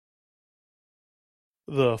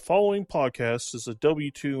The following podcast is a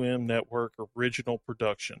W2M Network original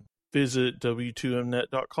production. Visit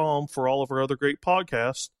W2Mnet.com for all of our other great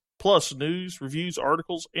podcasts, plus news, reviews,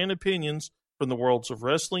 articles, and opinions from the worlds of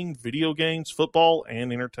wrestling, video games, football,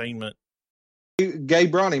 and entertainment. Gay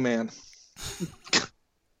Brawny Man.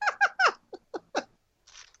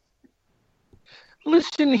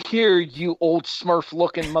 Listen here, you old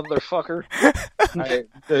Smurf-looking motherfucker. Hey,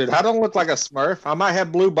 dude, I don't look like a Smurf. I might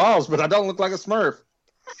have blue balls, but I don't look like a Smurf.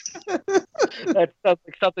 That sounds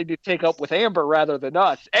like something to take up with Amber rather than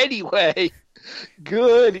us. Anyway,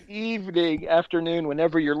 good evening, afternoon,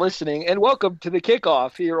 whenever you're listening, and welcome to the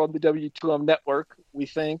Kickoff here on the W2M Network, we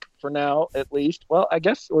think, for now, at least. Well, I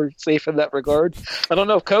guess we're safe in that regard. I don't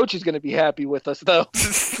know if Coach is going to be happy with us, though.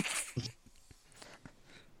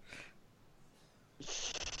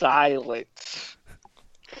 Silence.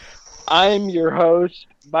 I'm your host.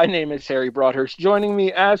 My name is Harry Broadhurst. Joining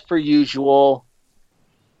me, as per usual,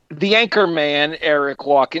 the anchor man, Eric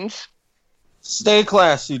Watkins. Stay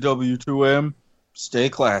classy, W2M. Stay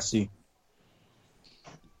classy.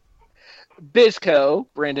 Bizco,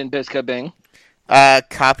 Brandon Bizco Bing.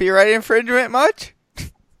 Copyright infringement much?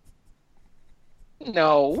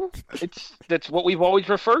 No, that's what we've always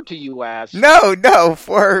referred to you as. No,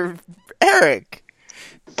 for Eric.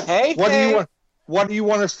 Hey, What do you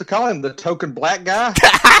want us to call him? The token black guy?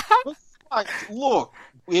 Look,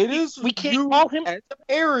 it is We can't call him as a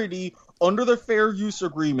parody under the fair use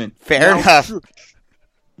agreement. Fair enough.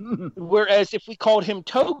 Whereas if we called him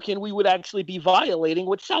Token, we would actually be violating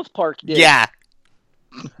what South Park did. Yeah.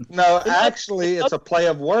 No, actually, it's a play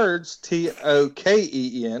of words. Token.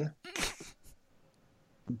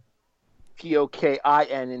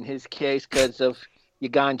 Tokin in his case because of you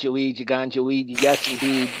ganja weed, yes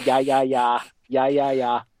indeed,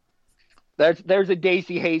 yeah. There's a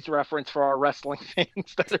Daisy Hayes reference for our wrestling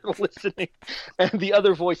fans that are listening. And the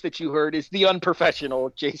other voice that you heard is the unprofessional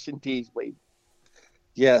Jason Teasley.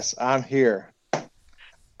 Yes, I'm here.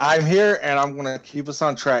 I'm here, and I'm going to keep us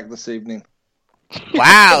on track this evening.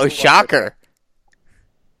 Wow, shocker.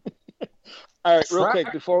 All right, real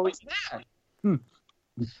quick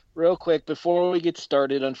before we get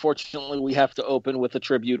started, unfortunately, we have to open with a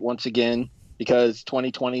tribute once again because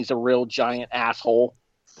 2020 is a real giant asshole.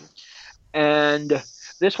 And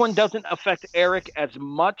this one doesn't affect Eric as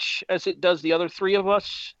much as it does the other three of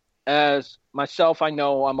us. As myself, I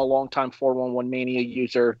know I'm a longtime 411 Mania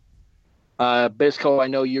user. Bizco, I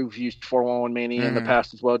know you've used 411 Mania in the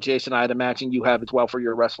past as well. Jason, I'd imagine you have as well for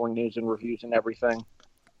your wrestling news and reviews and everything.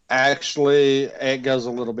 Actually, it goes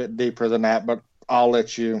a little bit deeper than that, but I'll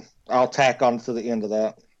tack on to the end of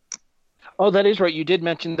that. Oh, that is right. You did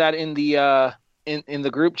mention that in the in the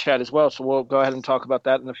group chat as well, so we'll go ahead and talk about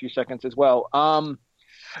that in a few seconds as well.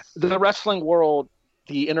 The wrestling world,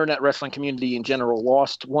 the internet wrestling community in general,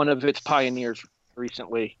 lost one of its pioneers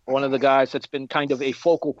recently. One of the guys that's been kind of a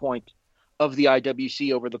focal point of the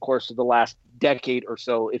IWC over the course of the last decade or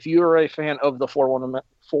so. If you're a fan of the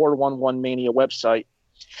 411 Mania website,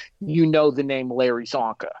 you know the name Larry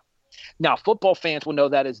Zonka. Now, football fans will know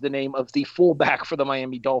that as the name of the fullback for the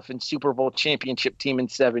Miami Dolphins Super Bowl championship team in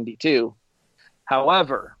 '72.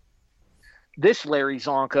 However, this Larry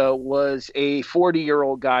Zonka was a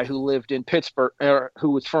 40-year-old guy who lived in Pittsburgh, who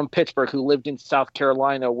was from Pittsburgh, who lived in South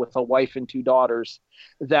Carolina with a wife and two daughters,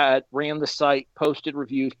 that ran the site, posted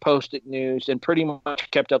reviews, posted news, and pretty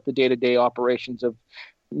much kept up the day-to-day operations of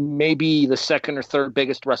maybe the second or third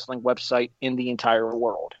biggest wrestling website in the entire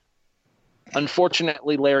world.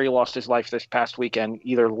 Unfortunately, Larry lost his life this past weekend,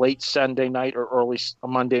 either late Sunday night or early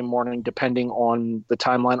Monday morning, depending on the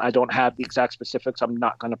timeline. I don't have the exact specifics. I'm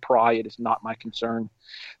not going to pry. It is not my concern.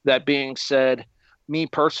 That being said, me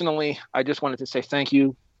personally, I just wanted to say thank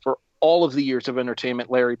you for all of the years of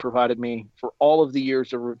entertainment Larry provided me, for all of the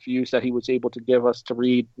years of reviews that he was able to give us to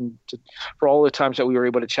read, and for all the times that we were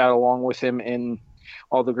able to chat along with him in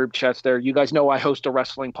all the group chats there. You guys know I host a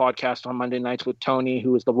wrestling podcast on Monday nights with Tony,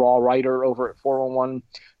 who is the Raw writer over at 411.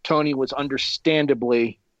 Tony was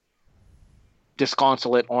understandably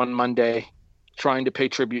disconsolate on Monday, trying to pay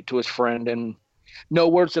tribute to his friend, and no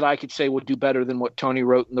words that I could say would do better than what Tony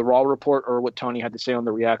wrote in the Raw report or what Tony had to say on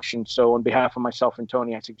the reaction. So on behalf of myself and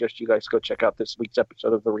Tony, I suggest you guys go check out this week's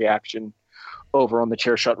episode of The Reaction over on the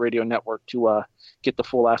Chairshot Radio Network to get the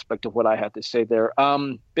full aspect of what I had to say there.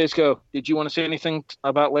 Bizco, did you want to say anything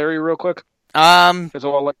about Larry real quick? Because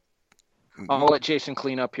I'll let Jason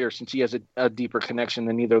clean up here since he has a deeper connection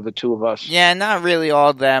than either of the two of us. Yeah, not really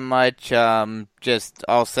all that much. Just,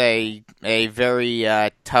 I'll say, a very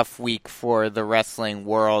tough week for the wrestling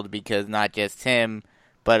world because not just him,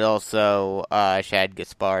 but also Shad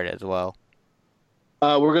Gaspard as well.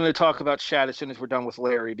 We're going to talk about Shad as soon as we're done with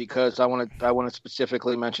Larry, because I want to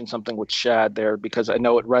specifically mention something with Shad there, because I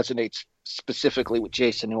know it resonates specifically with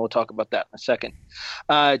Jason, and we'll talk about that in a second.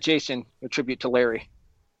 Jason, a tribute to Larry.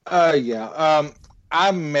 Yeah.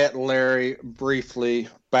 I met Larry briefly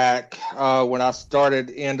back when I started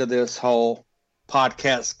into this whole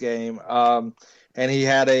podcast game. And he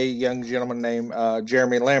had a young gentleman named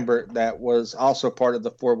Jeremy Lambert that was also part of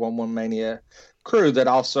the 411 Mania crew that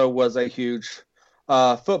also was a huge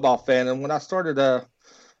football fan. And when I started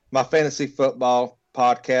my fantasy football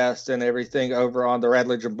podcast and everything over on the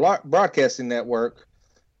Radledge Broadcasting Network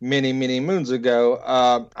many moons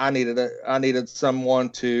ago, I needed someone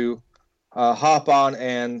to hop on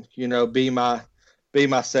and be my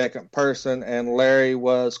second person. And Larry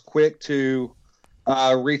was quick to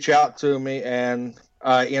reach out to me and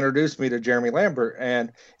introduce me to Jeremy Lambert.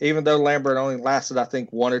 And even though Lambert only lasted, I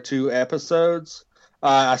think, 1 or 2 episodes,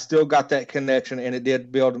 I still got that connection, and it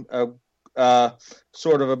did build a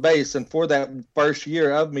sort of a base. And for that first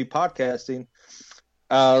year of me podcasting,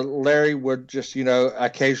 Larry would just,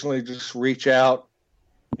 occasionally just reach out,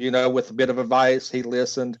 with a bit of advice. He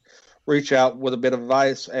listened, reach out with a bit of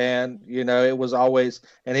advice, and, it was always,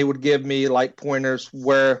 and he would give me like pointers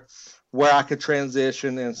where I could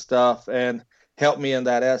transition and stuff and help me in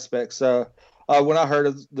that aspect. So when I heard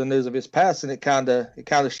of the news of his passing, it kind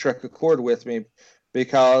of struck a chord with me,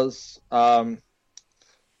 because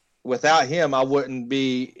without him, I wouldn't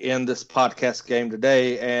be in this podcast game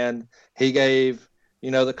today. And he gave,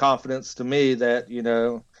 the confidence to me that,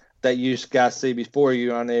 that you guys see before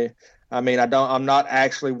you. I'm not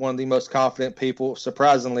actually one of the most confident people,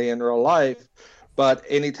 surprisingly, in real life. But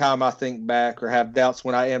anytime I think back or have doubts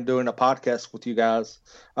when I am doing a podcast with you guys,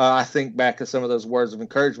 I think back to some of those words of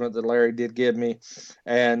encouragement that Larry did give me.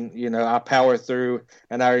 And, I power through,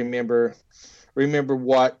 and I remember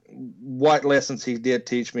what lessons he did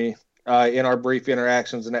teach me in our brief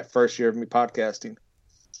interactions in that first year of me podcasting.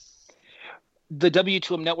 The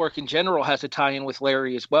W2M network in general has a tie-in with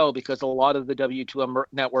Larry as well, because a lot of the W2M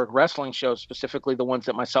network wrestling shows, specifically the ones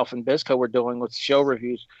that myself and Bizco were doing with show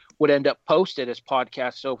reviews, would end up posted as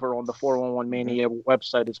podcasts over on the 411 Mania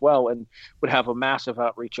website as well, and would have a massive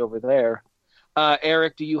outreach over there.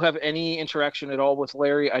 Eric, do you have any interaction at all with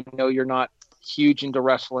Larry? I know you're not huge into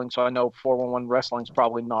wrestling, so I know 411 wrestling is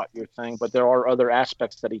probably not your thing, but there are other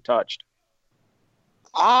aspects that he touched.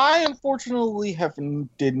 I unfortunately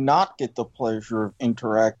did not get the pleasure of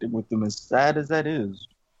interacting with him, as sad as that is.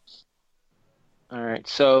 All right.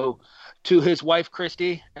 So to his wife,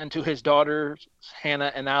 Christy, and to his daughters,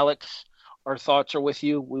 Hannah and Alex, our thoughts are with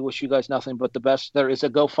you. We wish you guys nothing but the best. There is a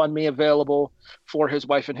GoFundMe available for his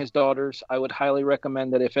wife and his daughters. I would highly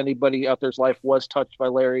recommend that if anybody out there's life was touched by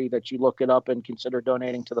Larry, that you look it up and consider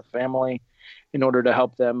donating to the family in order to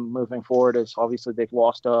help them moving forward, as obviously they've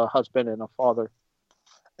lost a husband and a father.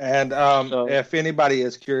 And if anybody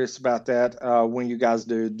is curious about that, when you guys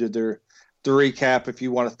do the recap, if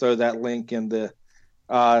you want to throw that link in the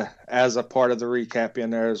as a part of the recap in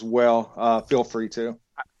there as well, feel free to.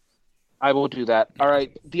 I will do that. All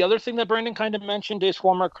right. The other thing that Brandon kind of mentioned is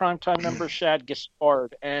former Crime Time member Shad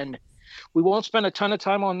Gaspard, and we won't spend a ton of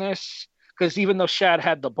time on this, because even though Shad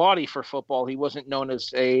had the body for football, he wasn't known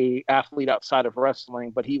as a athlete outside of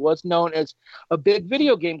wrestling, but he was known as a big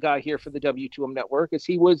video game guy here for the W2M network, as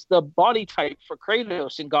he was the body type for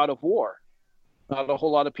Kratos in God of War. Not a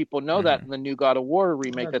whole lot of people know that in the new God of War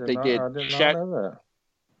remake that they did. I did not know that.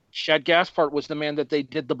 Shad Gaspard was the man that they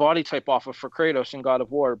did the body type off of for Kratos in God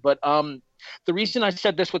of War. But the reason I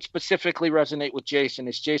said this would specifically resonate with Jason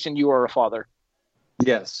is, Jason, you are a father.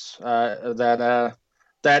 Yes, that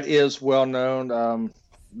is well known,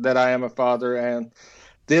 that I am a father, and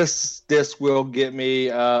this will get me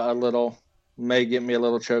may get me a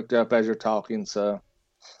little choked up as you're talking. So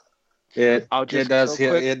it does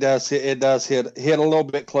hit a little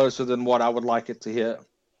bit closer than what I would like it to hit.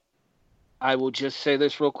 I will just say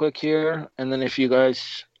this real quick here, and then if you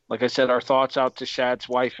guys, like I said, our thoughts out to Shad's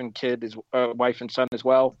wife and wife and son as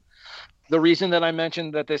well. The reason that I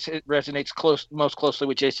mentioned that this resonates most closely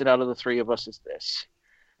with Jason out of the three of us is this.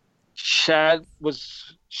 Shad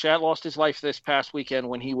lost his life this past weekend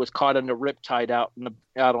when he was caught in a riptide out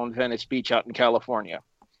on Venice Beach out in California.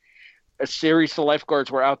 A series of lifeguards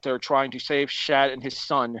were out there trying to save Shad and his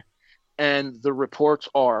son. And the reports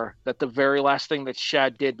are that the very last thing that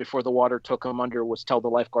Shad did before the water took him under was tell the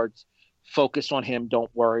lifeguards, focus on him,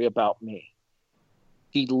 don't worry about me.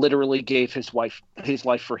 He literally gave his life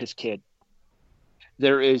for his kid.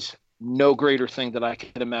 There is no greater thing that I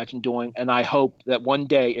can imagine doing. And I hope that one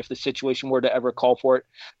day, if the situation were to ever call for it,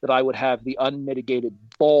 that I would have the unmitigated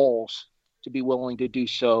balls to be willing to do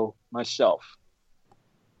so myself.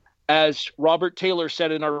 As Robert Taylor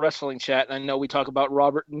said in our wrestling chat, and I know we talk about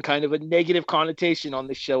Robert in kind of a negative connotation on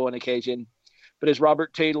this show on occasion, but as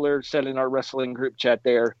Robert Taylor said in our wrestling group chat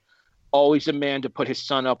there, always a man to put his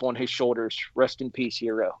son up on his shoulders. Rest in peace,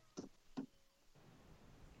 hero.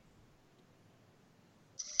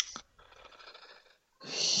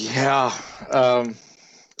 Yeah.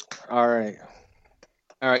 All right.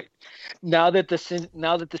 Now that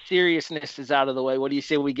the seriousness is out of the way, what do you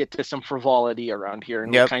say we get to some frivolity around here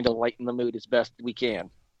and we kind of lighten the mood as best we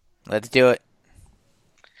can? Let's do it.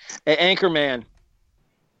 Hey, Anchorman.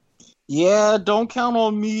 Yeah, don't count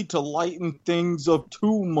on me to lighten things up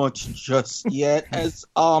too much just yet. As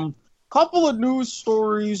couple of news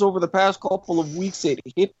stories over the past couple of weeks, it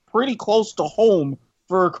hit pretty close to home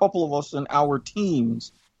for a couple of us in our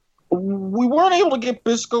teams. We weren't able to get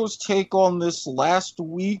Bisco's take on this last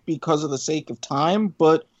week because of the sake of time,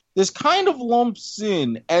 but this kind of lumps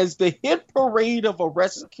in as the hit parade of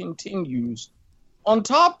arrests continues. On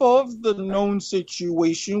top of the known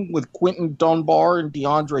situation with Quentin Dunbar and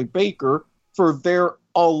DeAndre Baker for their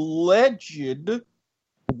alleged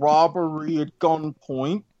robbery at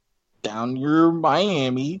gunpoint down near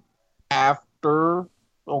Miami after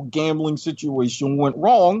a gambling situation went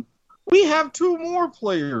wrong, we have two more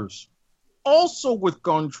players also with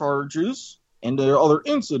gun charges and their other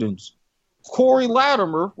incidents. Corey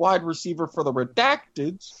Latimer, wide receiver for the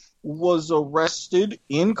Redacteds, was arrested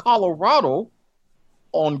in Colorado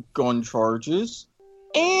on gun charges.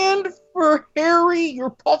 And for Harry,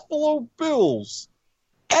 your Buffalo Bills,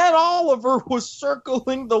 Ed Oliver was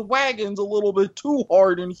circling the wagons a little bit too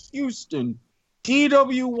hard in Houston.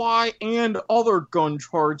 DWI and other gun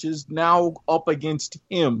charges now up against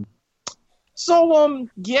him. So,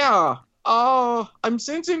 I'm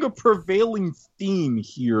sensing a prevailing theme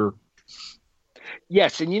here.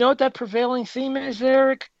 Yes, and you know what that prevailing theme is,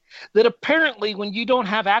 Eric? That apparently when you don't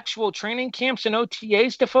have actual training camps and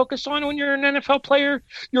OTAs to focus on when you're an NFL player,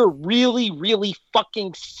 you're really, really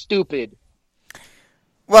fucking stupid.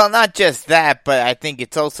 Well, not just that, but I think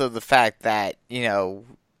it's also the fact that,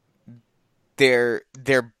 they're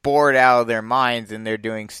bored out of their minds and they're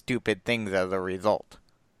doing stupid things as a result.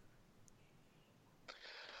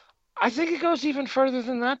 I think it goes even further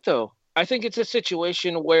than that, though. I think it's a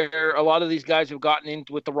situation where a lot of these guys have gotten in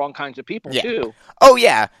with the wrong kinds of people, too. Oh,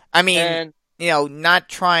 yeah. I mean, not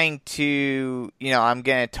trying to, I'm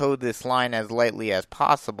going to toe this line as lightly as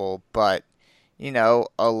possible, but, a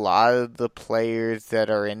lot of the players that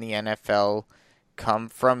are in the NFL come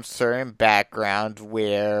from certain backgrounds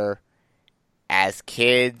where, as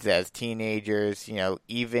kids, as teenagers,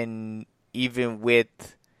 even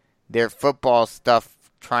with their football stuff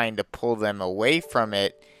trying to pull them away from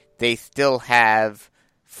it, they still have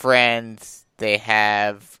friends, they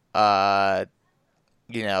have, childhood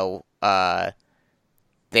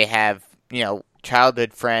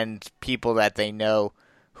friends, people that they know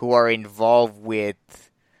who are involved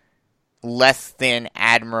with less than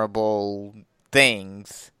admirable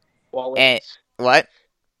things. Qualities. And, what?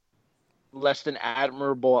 Less than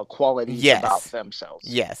admirable qualities about themselves.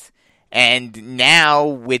 Yes. And now,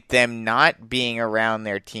 with them not being around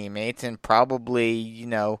their teammates, and probably,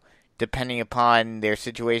 depending upon their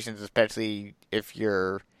situations, especially if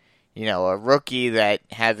you're, a rookie that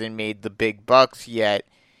hasn't made the big bucks yet,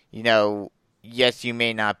 yes, you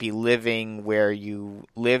may not be living where you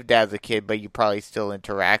lived as a kid, but you probably still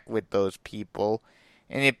interact with those people,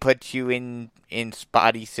 and it puts you in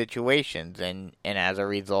spotty situations, and as a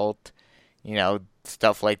result,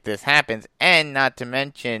 stuff like this happens. And not to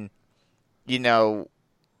mention,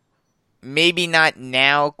 maybe not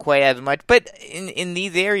now quite as much, but in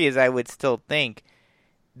these areas I would still think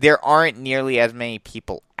there aren't nearly as many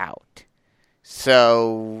people out.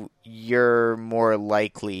 So you're more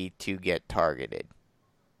likely to get targeted.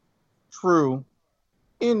 True.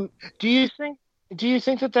 Do you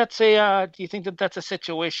think that that's a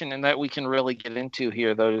situation and that we can really get into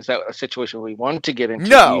here, though? Is that a situation we want to get into?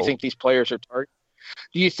 No. Do you think these players are targeted?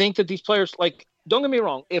 Do you think that these players, don't get me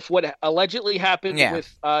wrong, if what allegedly happened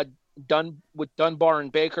with Dunbar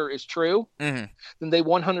and Baker is true, then they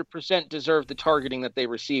 100% deserve the targeting that they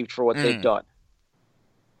received for what they've done.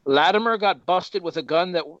 Latimer got busted with a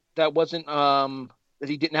gun that wasn't that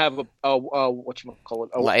he didn't have a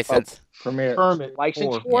license permit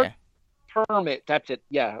license for. Yeah. Permit, that's it.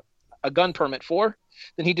 Yeah, a gun permit for.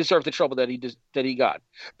 Then he deserved the trouble that he got.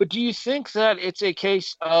 But do you think that it's a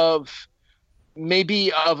case of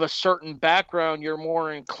maybe of a certain background, you're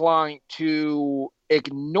more inclined to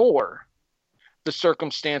ignore the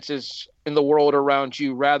circumstances in the world around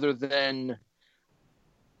you rather than,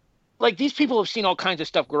 these people have seen all kinds of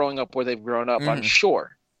stuff growing up where they've grown up, I'm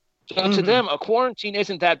sure. So to them, a quarantine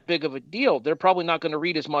isn't that big of a deal. They're probably not going to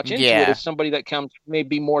read as much into it as somebody that comes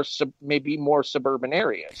maybe more suburban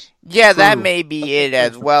areas. Yeah, that may be it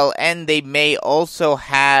as well. And they may also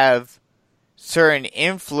have certain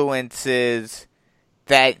influences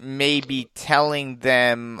that may be telling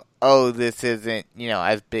them, oh, this isn't,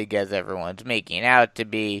 as big as everyone's making it out to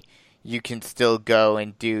be. You can still go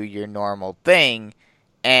and do your normal thing.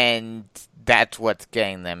 And that's what's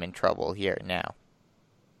getting them in trouble here now.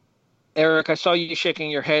 Eric, I saw you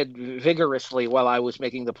shaking your head vigorously while I was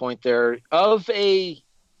making the point there of an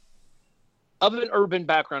urban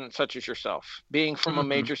background such as yourself, being from a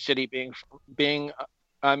major city, being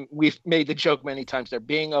we've made the joke many times there,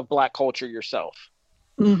 being of Black culture yourself.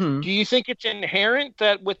 Do you think it's inherent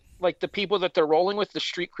that with like the people that they're rolling with, the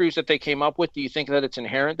street crews that they came up with, do you think that it's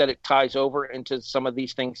inherent that it ties over into some of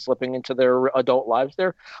these things slipping into their adult lives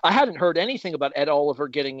there? I hadn't heard anything about Ed Oliver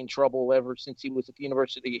getting in trouble ever since he was at the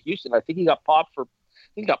University of Houston. I think he got popped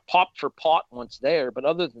for pot once there, but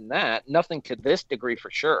other than that, nothing to this degree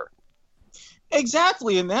for sure.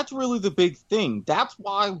 Exactly, and that's really the big thing. That's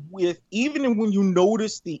why even when you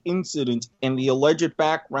notice the incident and the alleged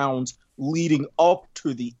backgrounds leading up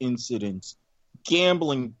to the incidents,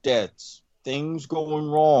 gambling debts, things going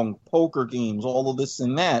wrong, poker games, all of this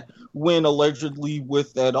and that, when allegedly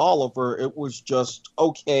with Ed Oliver, it was just,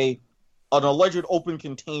 okay, an alleged open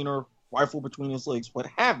container, rifle between his legs, what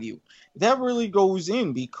have you. That really goes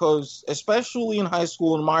in because, especially in high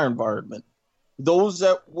school in my environment, those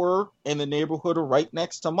that were in the neighborhood or right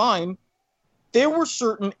next to mine, there were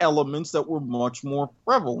certain elements that were much more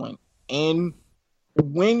prevalent. And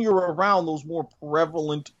when you're around those more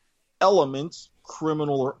prevalent elements,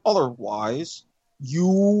 criminal or otherwise,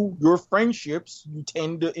 your friendships, you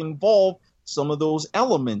tend to involve some of those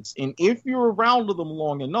elements. And if you're around them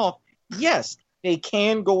long enough, yes, they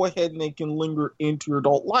can go ahead and they can linger into your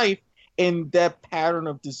adult life. And that pattern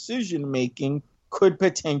of decision making could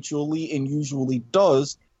potentially, and usually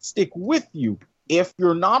does, stick with you. If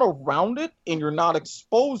you're not around it and you're not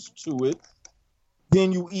exposed to it,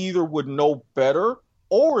 then you either would know better,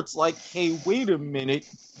 or it's like, hey, wait a minute,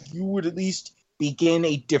 you would at least begin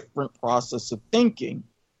a different process of thinking.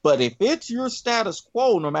 But if it's your status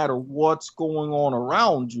quo, no matter what's going on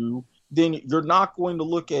around you, then you're not going to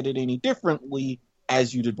look at it any differently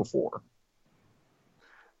as you did before.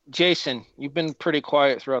 Jason, you've been pretty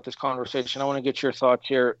quiet throughout this conversation. I want to get your thoughts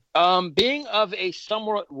here. Being of a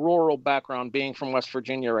somewhat rural background, being from West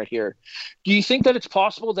Virginia right here, do you think that it's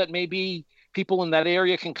possible that maybe people in that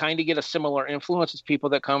area can kind of get a similar influence as people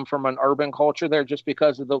that come from an urban culture there just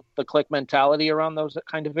because of the clique mentality around those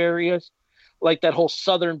kind of areas? Like that whole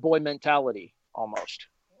Southern boy mentality, almost.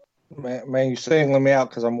 Man, you're singling me out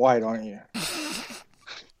because I'm white, aren't you?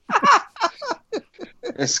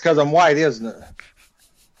 It's because I'm white, isn't it?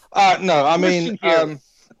 No, I mean,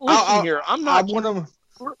 listen here. I'm going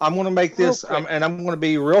to make this, and I'm going to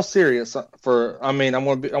be real serious. I want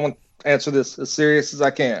to answer this as serious as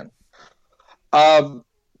I can. A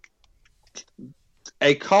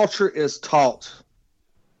culture is taught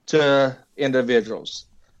to individuals.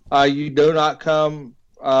 You do not come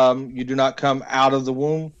out of the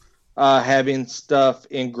womb having stuff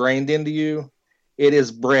ingrained into you. It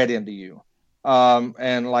is bred into you.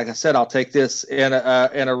 And like I said, I'll take this in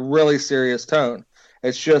a really serious tone.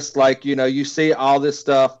 It's just like, you see all this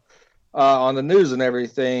stuff on the news and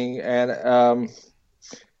everything, and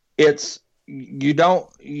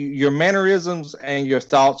your mannerisms and your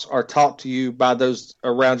thoughts are taught to you by those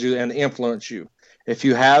around you and influence you. If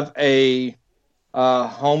you have a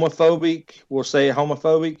homophobic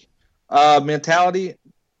mentality,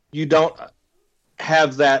 you don't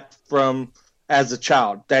have that from as a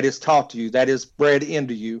child. That is taught to you. That is bred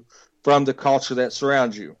into you from the culture that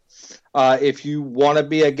surrounds you. If you want to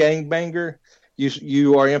be a gangbanger,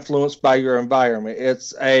 you are influenced by your environment.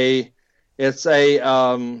 It's a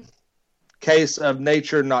case of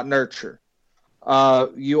nature, not nurture.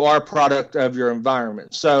 You are a product of your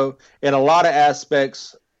environment. So in a lot of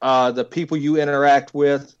aspects, the people you interact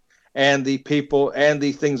with and the people and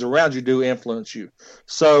the things around you do influence you.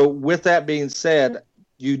 So with that being said,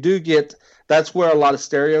 that's where a lot of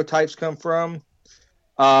stereotypes come from.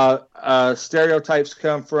 Stereotypes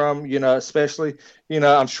come from, especially,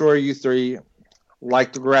 I'm sure you three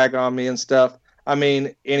like to brag on me and stuff. I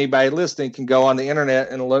mean, anybody listening can go on the internet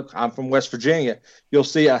and look. I'm from West Virginia. You'll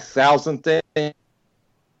see 1,000 things.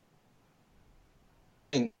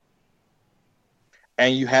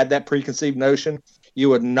 And you had that preconceived notion, you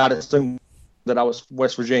would not assume that I was from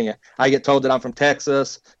West Virginia. I get told that I'm from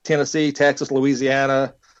Texas, Tennessee, Texas,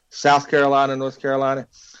 Louisiana, South Carolina, North Carolina.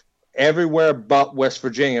 everywhere but West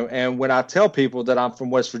Virginia. And when I tell people that I'm from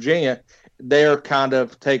West Virginia, they're kind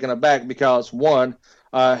of taken aback because, one,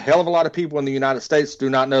 a hell of a lot of people in the United States do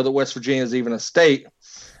not know that West Virginia is even a state.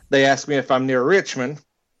 They ask me if I'm near Richmond,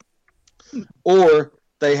 or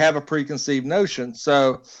they have a preconceived notion.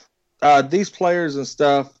 So these players and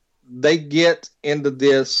stuff, they get into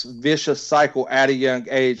this vicious cycle at a young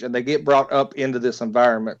age, and they get brought up into this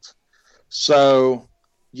environment. So,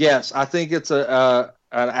 yes, I think it's an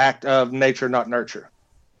act of nature, not nurture.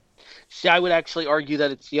 See, I would actually argue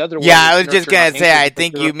that it's the other way. Yeah, I was just going going to say, I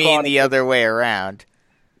think you mean the other way around.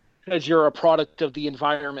 Because you're a product of the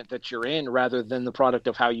environment that you're in rather than the product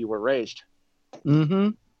of how you were raised. Mm-hmm.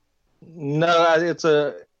 No,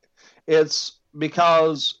 it's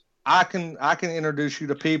because I can introduce you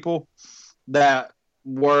to people that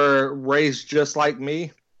were raised just like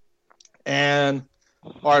me and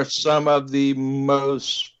are some of the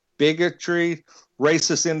most bigotry,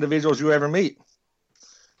 racist individuals you ever meet.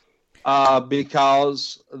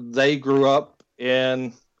 Because they grew up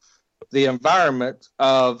in the environment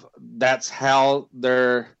of that's how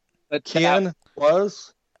their kin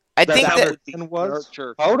was. I think that kin was.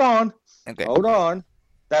 Hold on.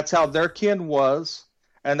 That's how their kin was,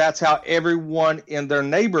 and that's how everyone in their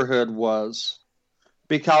neighborhood was,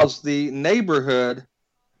 because the neighborhood,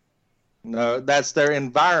 that's their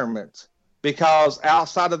environment. Because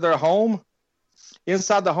outside of their home,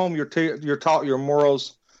 inside the home, you're taught your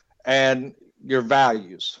morals and your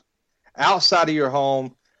values. Outside of your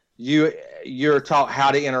home, you're taught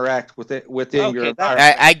how to interact with it within your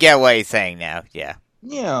environment. I get what he's saying now. Yeah.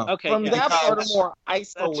 Yeah. Okay. From that part of more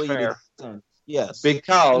isolated sense. Yes.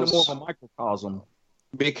 Because more of a microcosm.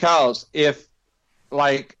 Because if,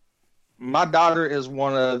 like, my daughter is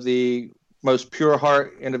one of the most pure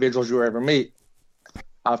heart individuals you'll ever meet.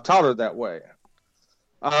 I've taught her that way.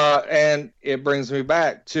 And it brings me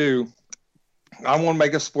back to, I want to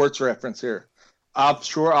make a sports reference here. I'm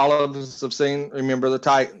sure all of us have seen Remember the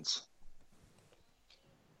Titans.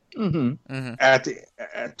 Mm-hmm.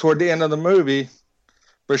 Mm-hmm. Toward the end of the movie,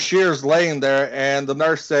 Bashir's laying there, and the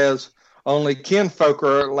nurse says, "Only kinfolk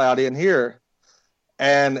are allowed in here."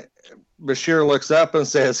 And Bashir looks up and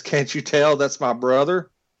says, "Can't you tell that's my brother?"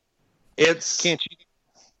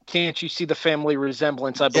 Can't you see the family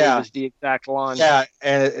resemblance? I believe is the exact line. Yeah,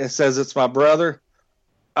 and it says it's my brother.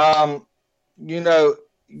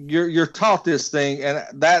 You're taught this thing, and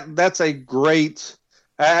that's a great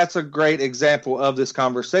example of this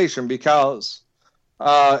conversation, because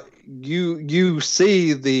you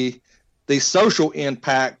see the social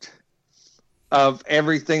impact of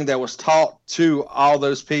everything that was taught to all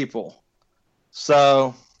those people.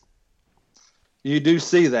 So you do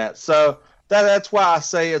see that. So that's why I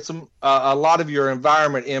say it's a lot of your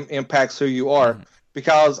environment impacts who you are,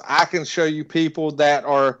 because I can show you people that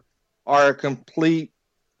are complete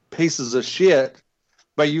pieces of shit,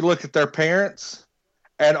 but you look at their parents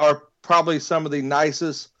and are probably some of the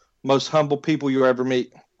nicest, most humble people you ever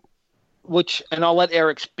meet. And I'll let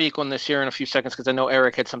Eric speak on this here in a few seconds, because I know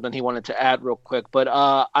Eric had something he wanted to add real quick. But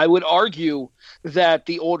I would argue that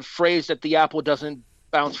the old phrase that the apple doesn't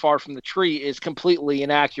bounce far from the tree is completely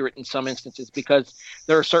inaccurate in some instances, because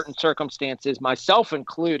there are certain circumstances, myself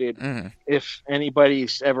included, if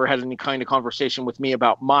anybody's ever had any kind of conversation with me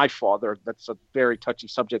about my father, that's a very touchy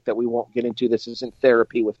subject that we won't get into. This isn't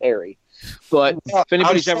therapy with Harry. But if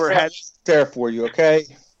anybody's ever had... there for you, okay?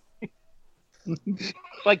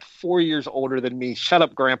 Like 4 years older than me. Shut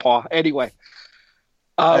up, Grandpa. Anyway.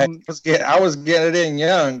 I was getting it in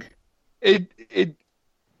young. It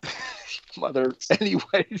mother.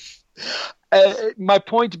 Anyways, my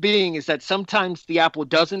point being is that sometimes the apple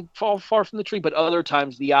doesn't fall far from the tree, but other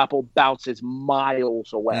times the apple bounces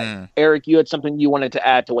miles away. Eric, you had something you wanted to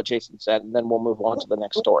add to what Jason said, and then we'll move on to the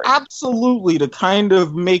next story. Absolutely. To kind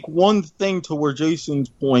of make one thing to where Jason's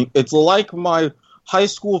point, it's like my high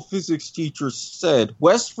school physics teacher said,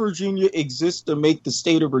 West Virginia exists to make the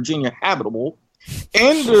state of Virginia habitable.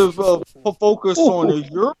 And to focus on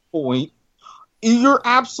your point, you're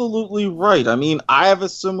absolutely right. I mean, I have a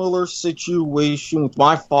similar situation with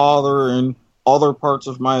my father and other parts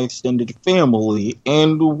of my extended family.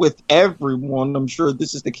 And with everyone, I'm sure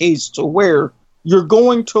this is the case, to where you're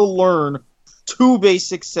going to learn two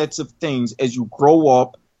basic sets of things as you grow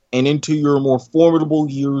up and into your more formidable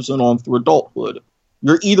years and on through adulthood.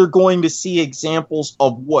 You're either going to see examples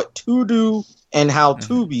of what to do and how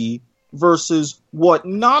to be versus what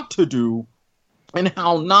not to do and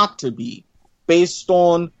how not to be, based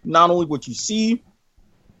on not only what you see,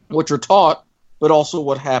 what you're taught, but also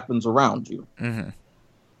what happens around you.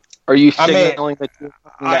 Are you signaling that you're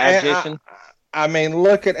Jason? I mean,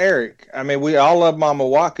 look at Eric. I mean, we all love Mama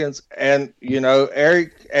Watkins, and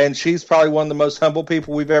Eric, and she's probably one of the most humble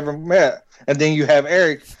people we've ever met. And then you have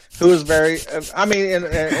Eric, who is very. I mean,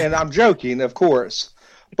 and I'm joking, of course,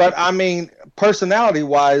 but I mean,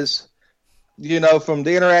 personality-wise, from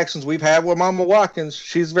the interactions we've had with Mama Watkins,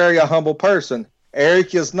 she's very a humble person.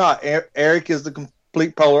 Eric is not. Eric is the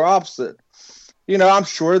complete polar opposite. I'm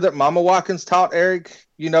sure that Mama Watkins taught Eric,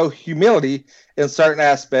 humility in certain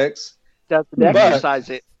aspects. Doesn't exercise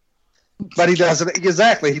it. But he doesn't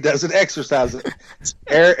exactly. He doesn't exercise it.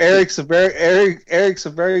 Eric's a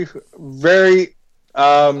very, very.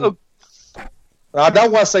 I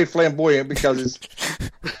don't want to say flamboyant because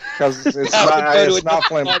it's not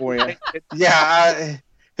flamboyant. Yeah,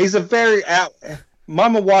 he's a very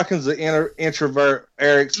Mama Watkins is an introvert.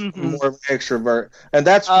 Eric's more of an extrovert, and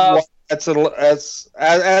that's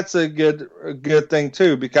a good thing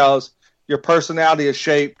too, because your personality is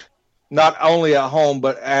shaped not only at home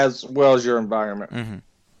but as well as your environment. Mm-hmm.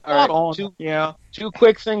 All right, two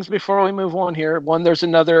quick things before we move on here. One, there's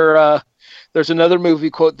another movie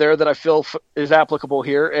quote there that I feel is applicable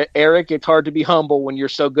here. Eric, it's hard to be humble when you're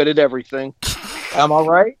so good at everything. Am I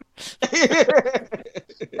right?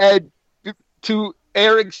 And to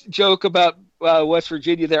Eric's joke about West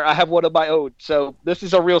Virginia there, I have one of my own. So this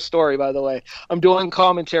is a real story, by the way. I'm doing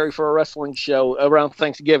commentary for a wrestling show around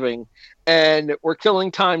Thanksgiving, and we're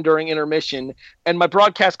killing time during intermission, and my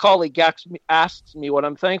broadcast colleague asks me what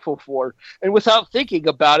I'm thankful for. And without thinking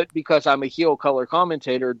about it, because I'm a heel color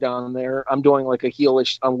commentator down there, I'm doing like a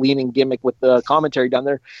heelish, I'm leaning gimmick with the commentary down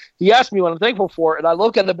there. He asked me what I'm thankful for, and I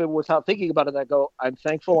look at him, and without thinking about it, I go, I'm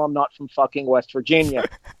thankful I'm not from fucking West Virginia.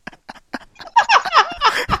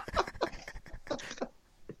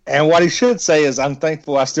 And what he should say is, I'm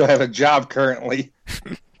thankful I still have a job currently.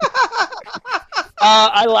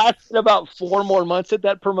 I lasted about 4 more months at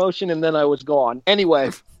that promotion, and then I was gone.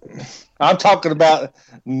 Anyway. I'm talking about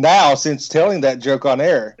now, since telling that joke on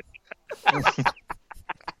air.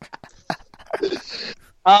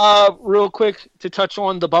 Real quick, to touch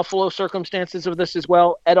on the Buffalo circumstances of this as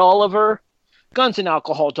well. Ed Oliver, guns and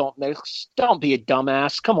alcohol don't mix. Don't be a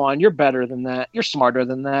dumbass. Come on, you're better than that. You're smarter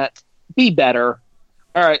than that. Be better.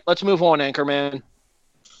 All right, let's move on, Anchorman.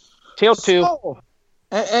 Tale 2. So,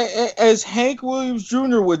 as Hank Williams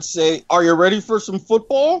Jr. would say, are you ready for some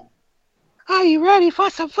football? Are you ready for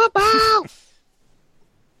some football?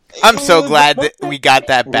 I'm so glad that we got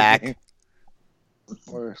that back.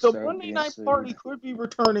 The Monday Night Party could be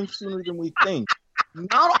returning sooner than we think.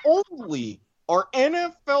 Not only are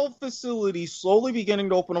NFL facilities slowly beginning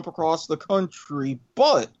to open up across the country,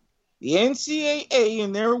 but the NCAA,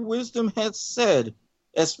 in their wisdom, has said,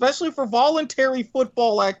 especially for voluntary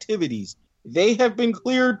football activities, they have been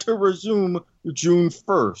cleared to resume June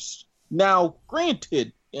 1st. Now,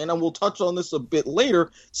 granted, and I will touch on this a bit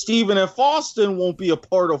later, Stephen F. Austin won't be a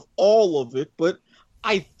part of all of it, but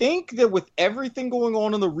I think that with everything going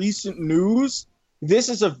on in the recent news, this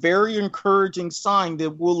is a very encouraging sign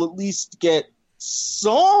that we'll at least get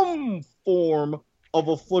some form of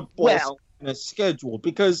a football schedule.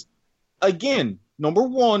 Because, again, number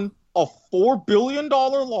one, a $4 billion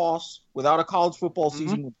loss without a college football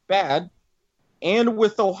season was bad. And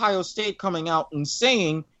with Ohio State coming out and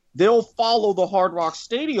saying they'll follow the Hard Rock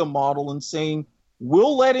Stadium model and saying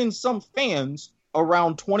we'll let in some fans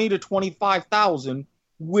around 20 to 25,000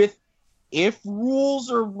 with, if rules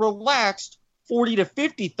are relaxed, 40 to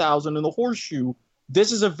 50,000 in the horseshoe.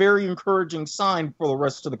 This is a very encouraging sign for the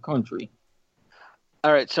rest of the country.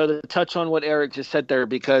 All right, so to touch on what Eric just said there,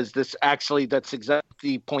 because that's exactly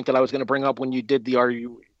the point that I was going to bring up when you did the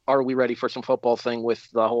Are We Ready for Some Football thing with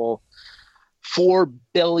the whole $4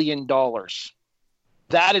 billion.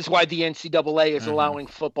 That is why the NCAA is allowing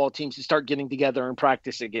football teams to start getting together and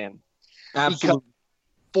practice again. Absolutely.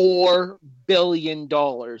 $4 billion.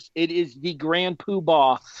 It is the grand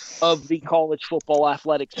poobah of the college football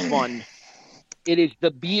athletics fund. It is the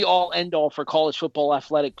be-all, end-all for college football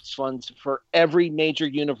athletics funds for every major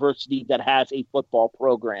university that has a football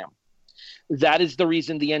program. That is the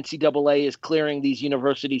reason the NCAA is clearing these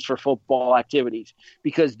universities for football activities,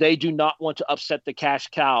 because they do not want to upset the cash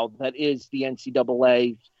cow that is the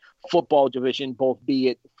NCAA football division, both be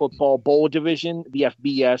it football bowl division, the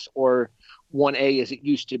FBS, or 1A as it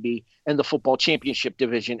used to be, and the football championship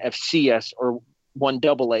division, FCS, or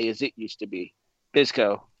 1AA as it used to be.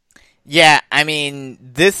 Bisco. Yeah, I mean,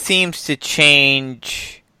 this seems to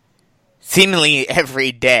change seemingly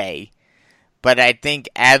every day. But I think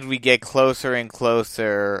as we get closer and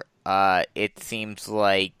closer, it seems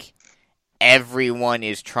like everyone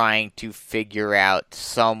is trying to figure out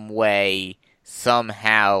some way,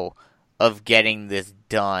 somehow, of getting this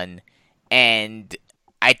done. And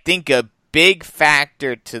I think a big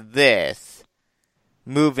factor to this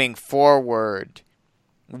moving forward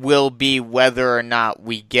will be whether or not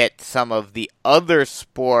we get some of the other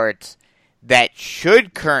sports that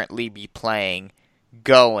should currently be playing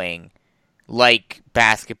going, like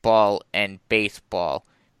basketball and baseball.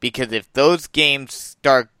 Because if those games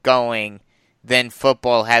start going, then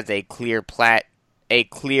football has a clear plan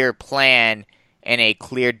and a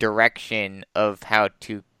clear direction of how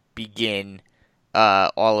to begin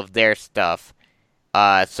all of their stuff.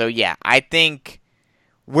 So yeah, I think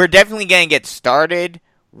we're definitely going to get started.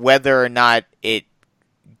 Whether or not it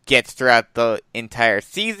gets throughout the entire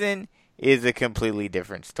season is a completely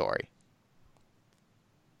different story.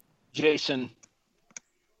 Jason.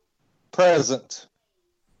 Present.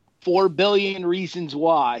 4 billion reasons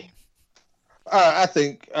why. I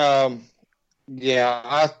think, I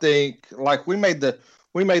think like we made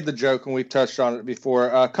the joke and we touched on it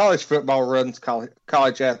before. College football runs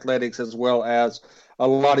college athletics as well as a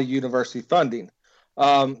lot of university funding.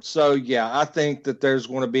 I think that there's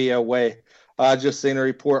going to be a way. I just seen a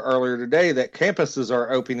report earlier today that campuses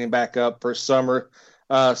are opening back up for summer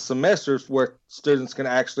semesters where students can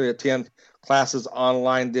actually attend classes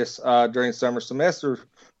online during summer semesters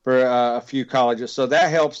for a few colleges. So that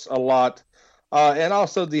helps a lot. And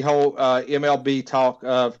also the whole MLB talk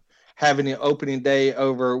of having an opening day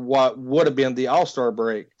over what would have been the All-Star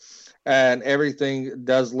break. And everything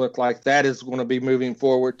does look like that is going to be moving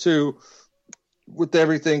forward too, with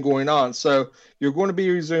everything going on. So you're going to be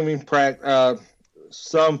resuming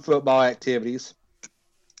some football activities,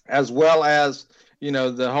 as well as,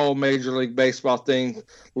 the whole Major League Baseball thing,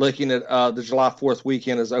 looking at the July 4th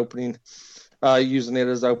weekend as opening, using it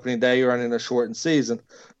as opening day, running a shortened season.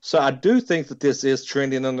 So I do think that this is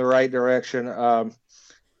trending in the right direction.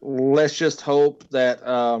 Let's just hope that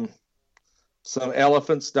some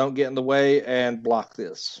elephants don't get in the way and block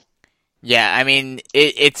this. Yeah, I mean,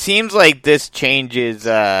 it seems like this changes,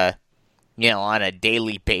 on a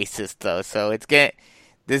daily basis, though. So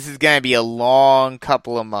this is gonna be a long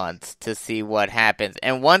couple of months to see what happens.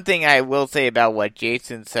 And one thing I will say about what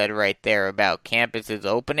Jason said right there about campuses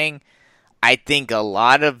opening, I think a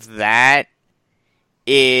lot of that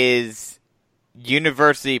is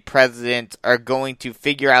university presidents are going to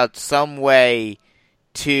figure out some way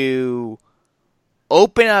to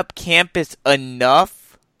open up campus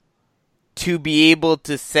enough to be able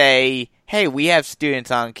to say, hey, we have students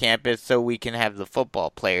on campus so we can have the football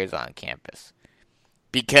players on campus.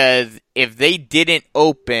 Because if they didn't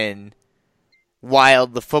open while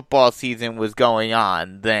the football season was going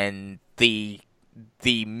on, then the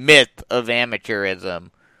myth of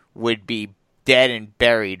amateurism would be dead and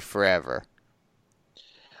buried forever.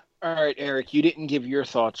 All right, Eric, you didn't give your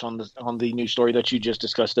thoughts on the news story that you just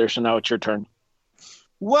discussed there, so now it's your turn.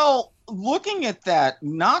 Well, looking at that,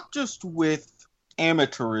 not just with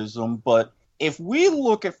amateurism, but if we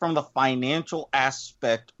look at from the financial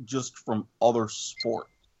aspect just from other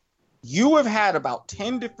sports, you have had about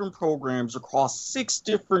 10 different programs across 6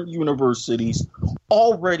 different universities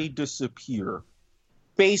already disappear.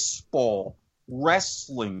 Baseball,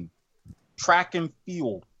 wrestling, track and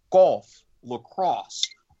field, golf, lacrosse,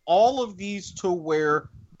 all of these to where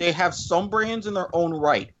they have some brands in their own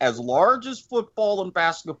right, as large as football and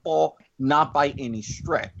basketball, not by any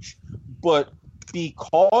stretch. But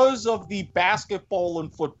because of the basketball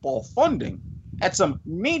and football funding at some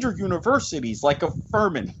major universities like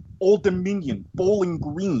Furman, Old Dominion, Bowling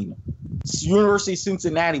Green, University of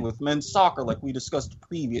Cincinnati with men's soccer like we discussed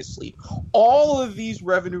previously, all of these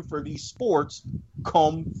revenue for these sports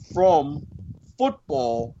come from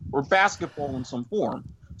football or basketball in some form.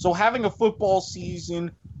 So having a football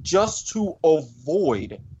season just to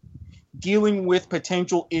avoid dealing with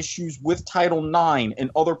potential issues with Title IX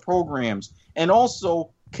and other programs, and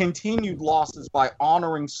also continued losses by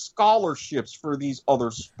honoring scholarships for these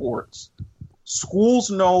other sports. Schools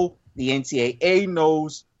know, the NCAA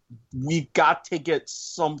knows, we've got to get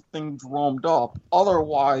something drummed up.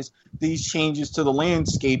 Otherwise, these changes to the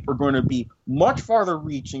landscape are going to be much farther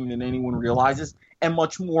reaching than anyone realizes and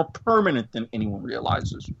much more permanent than anyone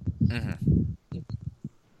realizes. Mm-hmm.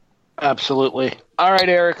 Absolutely. All right,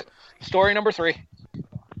 Eric. Story number 3.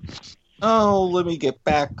 Oh, let me get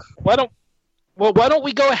back. Why don't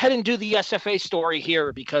we go ahead and do the SFA story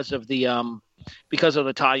here because of the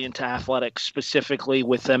tie into athletics, specifically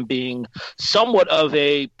with them being somewhat of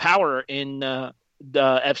a power in the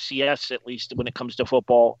FCS, at least when it comes to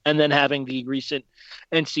football, and then having the recent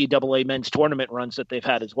NCAA men's tournament runs that they've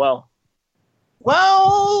had as well.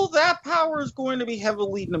 Well, that power is going to be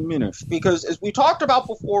heavily diminished because, as we talked about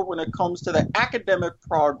before, when it comes to the academic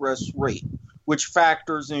progress rate, which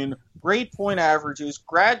factors in grade point averages,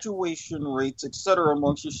 graduation rates, etc.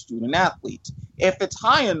 amongst your student athletes. If it's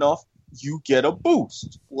high enough, you get a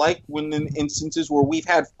boost, like when in instances where we've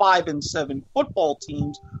had 5 and 7 football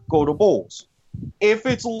teams go to bowls. If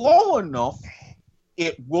it's low enough,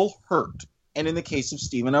 it will hurt. And in the case of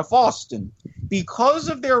Stephen F. Austin, because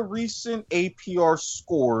of their recent APR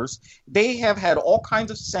scores, they have had all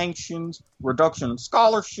kinds of sanctions, reduction in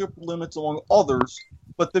scholarship limits, among others,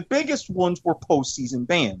 but the biggest ones were postseason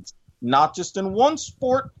bans. Not just in one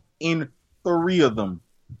sport, in 3 of them.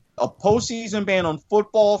 A postseason ban on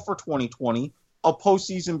football for 2020, a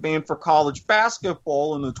postseason ban for college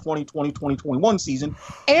basketball in the 2020-2021 season,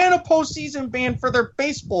 and a postseason ban for their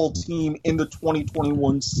baseball team in the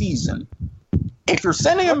 2021 season. If you're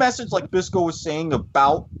sending a message like Bisco was saying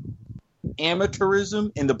about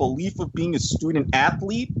amateurism and the belief of being a student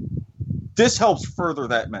athlete, this helps further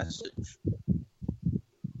that message.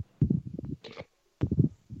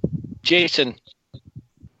 Jason,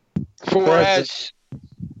 for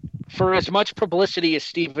as much publicity as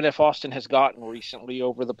Stephen F. Austin has gotten recently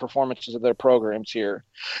over the performances of their programs here,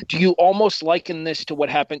 do you almost liken this to what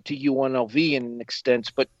happened to UNLV in an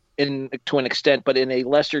extent, but in a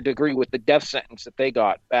lesser degree with the death sentence that they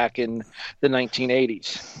got back in the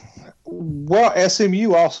 1980s? Well,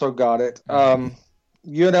 SMU also got it.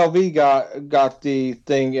 UNLV got the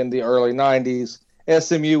thing in the early 90s.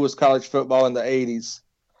 SMU was college football in the 80s.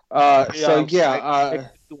 My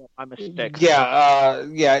mistake.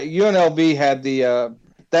 UNLV had the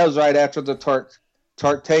that was right after the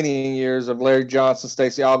Tartanian years of Larry Johnson,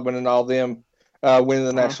 Stacey Augmon, and all them winning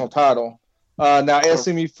the national title. Now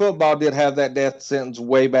SMU football did have that death sentence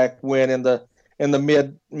way back when in the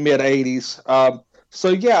mid 80s. I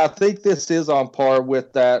think this is on par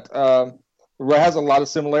with that. It has a lot of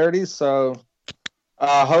similarities, so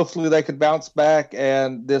hopefully they could bounce back,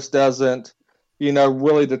 and this doesn't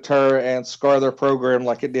really deter and scar their program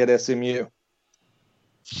like it did SMU.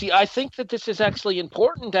 See, I think that this is actually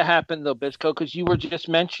important to happen, though, Bisco, because you were just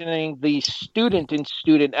mentioning the student and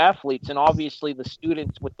student athletes, and obviously the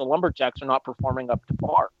students with the Lumberjacks are not performing up to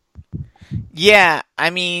par. Yeah, I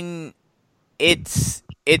mean, it's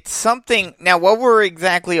something. Now, what were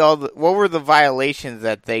the violations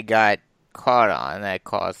that they got caught on that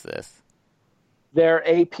caused this? Their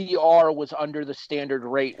APR was under the standard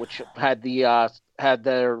rate, which had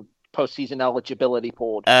their postseason eligibility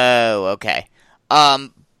pulled. Oh, okay.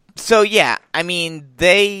 So yeah, I mean,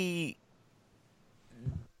 this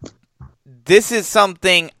is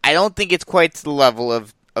something, I don't think it's quite to the level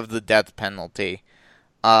of the death penalty.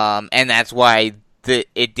 And that's why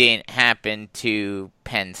it didn't happen to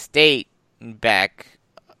Penn State back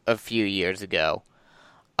a few years ago.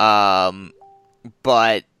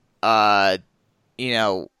 But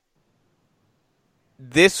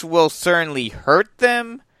this will certainly hurt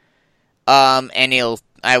them. And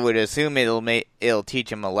I would assume it'll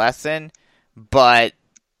teach them a lesson, but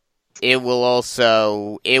it will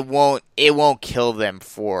also, it won't kill them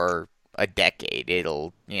for a decade.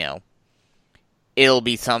 It'll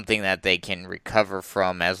be something that they can recover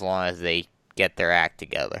from as long as they get their act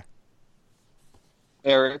together.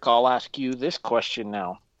 Eric, I'll ask you this question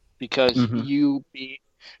now, because you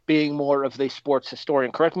being more of the sports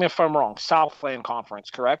historian, correct me if I'm wrong, Southland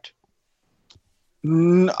Conference, correct?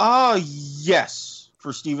 Yes,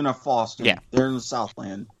 for Stephen F. Austin. Yeah, they're in the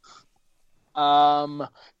Southland.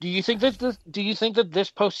 Do you think that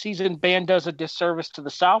this postseason ban does a disservice to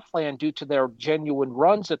the Southland due to their genuine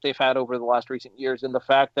runs that they've had over the last recent years, and the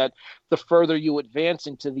fact that the further you advance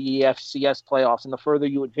into the FCS playoffs and the further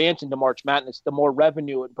you advance into March Madness, the more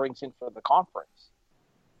revenue it brings in for the conference?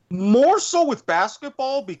 More so with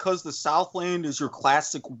basketball, because the Southland is your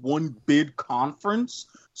classic one-bid conference,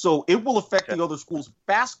 so it will affect the other schools'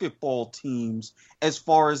 basketball teams as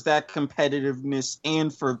far as that competitiveness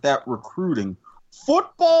and for that recruiting.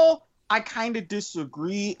 Football, I kind of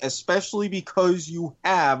disagree, especially because you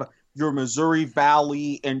have your Missouri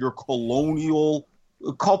Valley and your Colonial,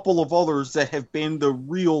 a couple of others that have been the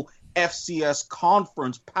real FCS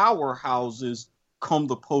conference powerhouses come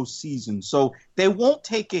the postseason. So they won't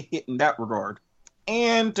take a hit in that regard.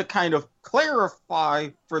 And to kind of clarify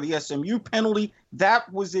for the SMU penalty,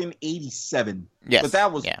 that was in 87. Yes. But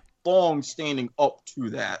that was long standing up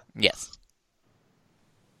to that. Yes.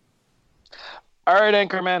 All right,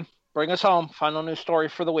 Anchorman, bring us home. Final news story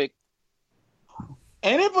for the week.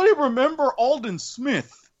 Anybody remember Alden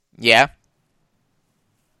Smith? Yeah.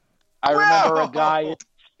 I remember a guy in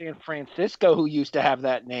San Francisco who used to have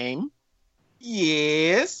that name.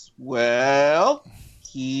 Yes, well,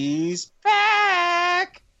 he's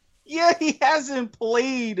back. Yeah, he hasn't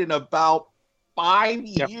played in about 5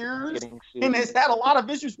 years and has had a lot of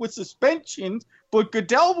issues with suspensions. But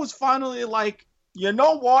Goodell was finally like, you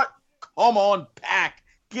know what? Come on back.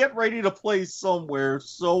 Get ready to play somewhere.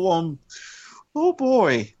 So, oh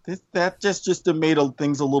boy, that just made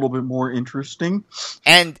things a little bit more interesting.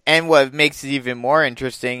 And what makes it even more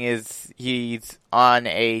interesting is he's on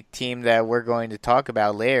a team that we're going to talk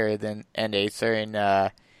about later, and a certain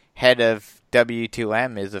head of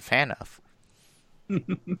W2M is a fan of.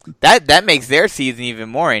 That makes their season even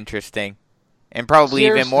more interesting, and probably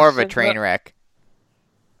even more of a train wreck.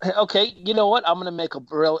 Okay, you know what? I'm gonna make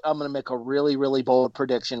a really, really bold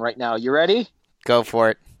prediction right now. You ready? Go for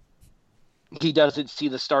it. He doesn't see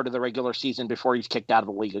the start of the regular season before he's kicked out of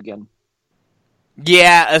the league again.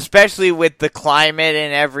 Yeah, especially with the climate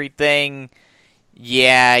and everything.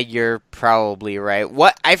 Yeah, you're probably right.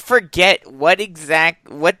 I forget what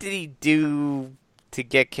did he do to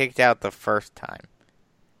get kicked out the first time?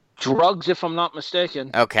 Drugs, if I'm not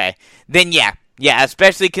mistaken. Okay. Then yeah,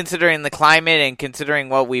 especially considering the climate and considering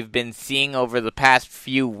what we've been seeing over the past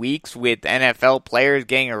few weeks with NFL players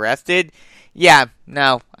getting arrested. Yeah,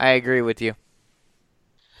 no, I agree with you.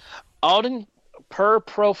 Alden, per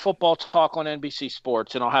Pro Football Talk on NBC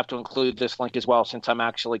Sports, and I'll have to include this link as well since I'm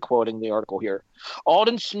actually quoting the article here.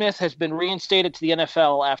 Alden Smith has been reinstated to the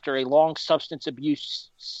NFL after a long substance abuse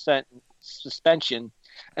suspension,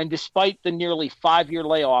 and despite the nearly 5-year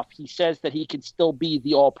layoff, he says that he can still be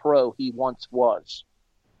the All-Pro he once was.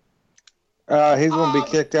 He's going to be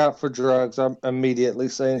kicked out for drugs. I'm immediately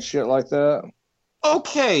saying shit like that.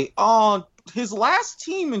 Okay, his last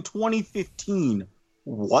team in 2015,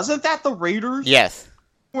 wasn't that the Raiders? Yes.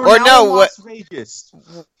 Or no, Las Vegas.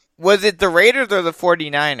 Was it the Raiders or the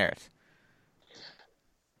 49ers?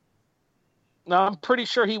 No, I'm pretty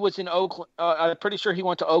sure he was in Oakland. I'm pretty sure he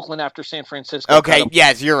went to Oakland after San Francisco. Okay,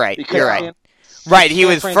 yes, you're right. You're right. Right, he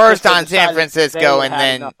was first on San Francisco, and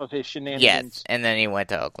then yes, and then he went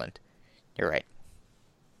to Oakland. You're right.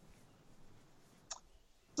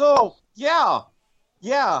 So yeah,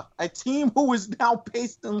 a team who is now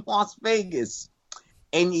based in Las Vegas,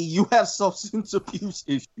 and you have substance abuse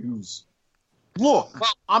issues. Look,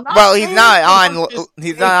 I'm not. Well, he's not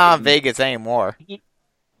on Vegas anymore.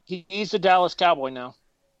 He's a Dallas Cowboy now.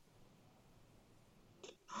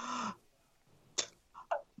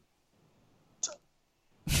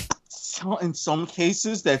 So in some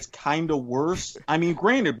cases, that's kind of worse. I mean,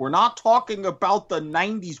 granted, we're not talking about the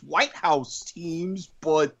 90s White House teams,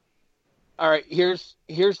 but... All right, here's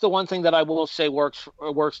the one thing that I will say works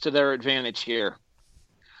to their advantage here.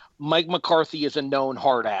 Mike McCarthy is a known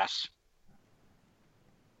hard ass.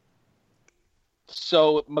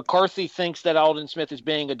 So McCarthy thinks that Alden Smith is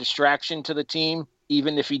being a distraction to the team,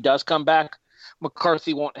 even if he does come back.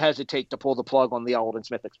 McCarthy won't hesitate to pull the plug on the Alden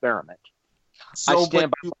Smith experiment. So,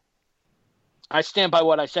 I stand by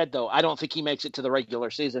what I said, though. I don't think he makes it to the regular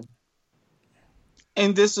season.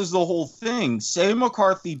 And this is the whole thing. Say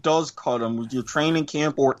McCarthy does cut him with your training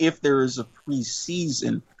camp, or if there is a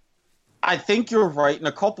preseason. I think you're right in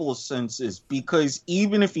a couple of senses, because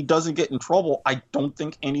even if he doesn't get in trouble, I don't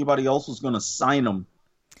think anybody else is going to sign him.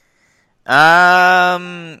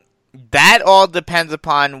 That all depends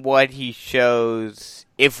upon what he shows.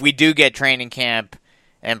 If we do get training camp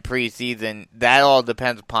and preseason, that all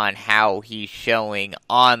depends upon how he's showing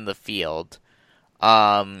on the field.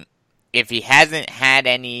 If he hasn't had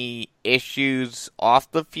any issues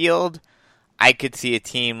off the field, I could see a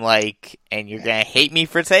team like, and you're going to hate me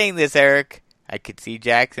for saying this, Eric, I could see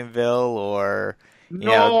Jacksonville or,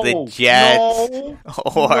 the Jets.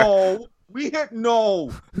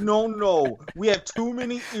 No. We have too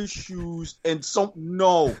many issues and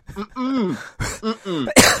no.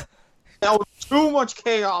 That was too much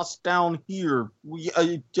chaos down here.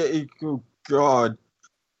 Oh, God.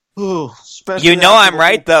 You know I'm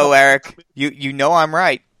right, though, Eric. You know I'm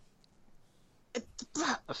right.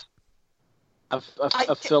 I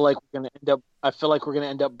feel like we're gonna end up. I feel like we're gonna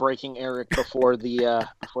end up breaking Eric before the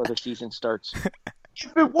season starts.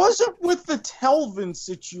 If it wasn't with the Telvin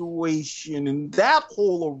situation and that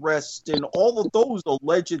whole arrest and all of those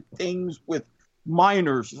alleged things with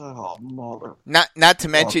minors, oh mother! Not to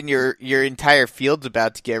mention your entire field's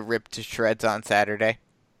about to get ripped to shreds on Saturday.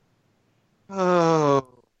 Oh,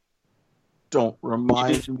 don't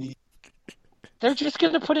remind me. They're just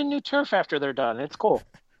gonna put in new turf after they're done. It's cool.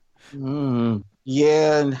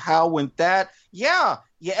 Yeah, and how went that? Yeah,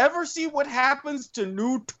 you ever see what happens to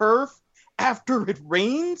new turf after it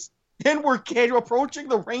rains? And we're approaching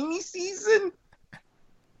the rainy season?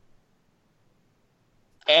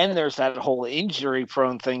 And there's that whole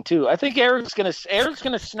injury-prone thing, too. I think Eric's gonna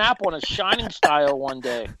snap on a Shining style one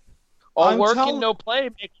day. All work and no play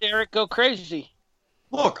makes Eric go crazy.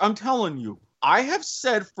 Look, I'm telling you, I have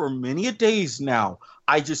said for many a days now,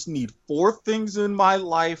 I just need 4 things in my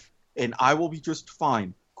life, and I will be just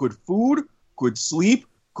fine. Good food, good sleep,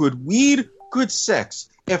 good weed, good sex.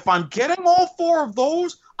 If I'm getting all 4 of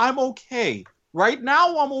those, I'm okay. Right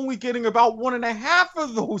now, I'm only getting about 1.5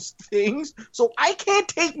 of those things, so I can't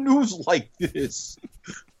take news like this.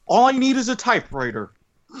 All I need is a typewriter.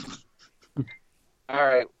 All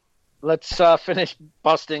right. Let's finish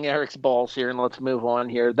busting Eric's balls here and let's move on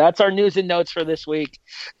here. That's our news and notes for this week.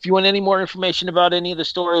 If you want any more information about any of the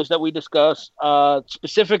stories that we discussed,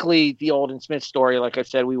 specifically the Alden Smith story, like I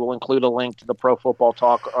said, we will include a link to the Pro Football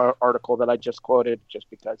Talk article that I just quoted, just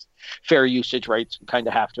because fair usage rights kind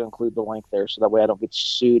of have to include the link there, so that way I don't get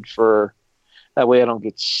sued for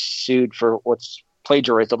what's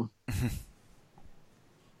plagiarism.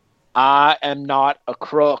 I am not a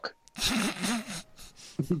crook.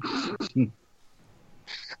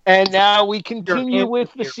 And now we continue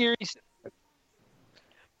with the series.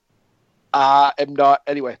 I'm not.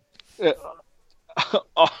 Anyway,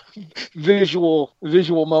 visual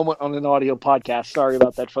moment on an audio podcast. Sorry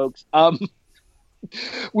about that, folks.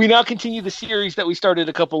 We now continue the series that we started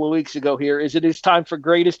a couple of weeks ago here. It is time for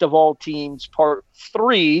Greatest of All Teams Part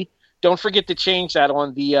 3. Don't forget to change that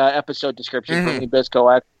on the episode description for me,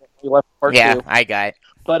 Bisco. We left Part 2. Yeah, I got it.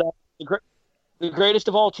 But the Greatest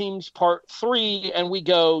of All Teams Part 3, and we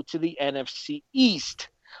go to the NFC East.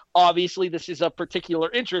 Obviously, this is of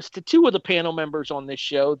particular interest to 2 of the panel members on this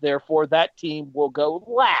show. Therefore, that team will go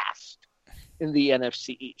last in the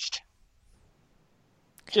NFC East.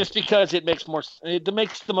 Just because it makes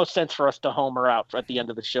the most sense for us to homer out at the end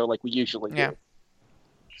of the show like we usually do.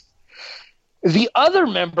 The other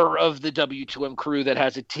member of the W2M crew that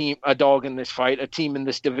has a dog in this fight, a team in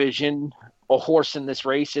this division, a horse in this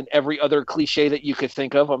race, and every other cliche that you could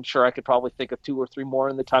think of, I'm sure I could probably think of 2 or 3 more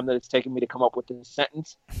in the time that it's taken me to come up with this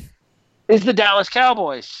sentence, is the Dallas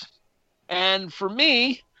Cowboys. And for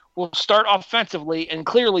me, we'll start offensively, and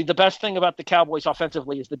clearly the best thing about the Cowboys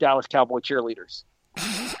offensively is the Dallas Cowboy cheerleaders.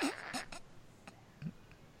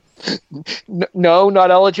 No,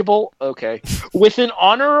 not eligible? Okay. With an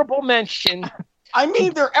honorable mention. I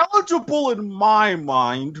mean, they're eligible in my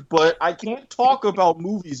mind, but I can't talk about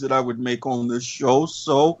movies that I would make on this show,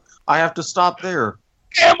 so I have to stop there.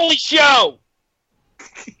 Family show!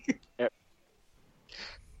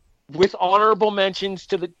 With honorable mentions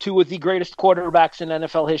to the 2 of the greatest quarterbacks in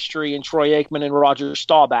NFL history in Troy Aikman and Roger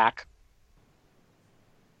Staubach.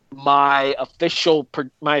 My official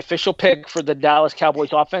pick for the Dallas Cowboys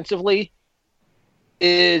offensively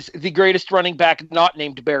is the greatest running back not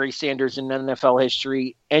named Barry Sanders in NFL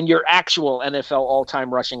history, and your actual NFL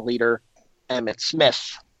all-time rushing leader, Emmitt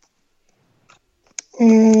Smith.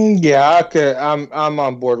 Yeah, okay. I'm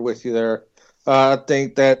on board with you there. I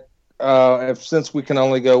think that since we can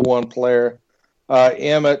only go one player,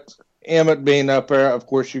 Emmitt being up there, of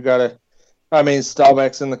course you got to. I mean,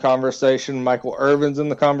 Staubach's in the conversation. Michael Irvin's in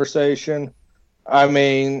the conversation. I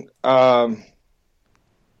mean, a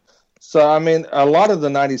lot of the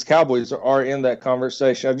 90s Cowboys are in that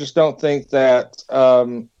conversation. I just don't think that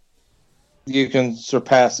you can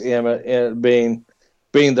surpass Emmitt in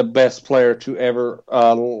being the best player to ever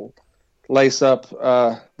lace up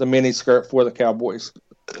the mini skirt for the Cowboys.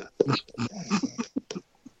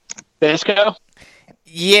 Bisco?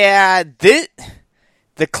 Yeah,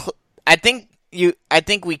 I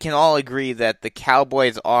think we can all agree that the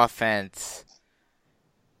Cowboys offense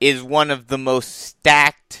is one of the most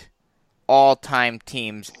stacked all-time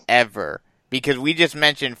teams ever, because we just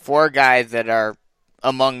mentioned 4 guys that are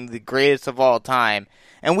among the greatest of all time,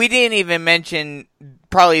 and we didn't even mention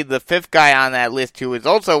probably the 5th guy on that list who is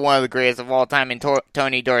also one of the greatest of all time in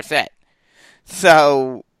Tony Dorsett.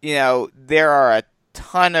 So, there are a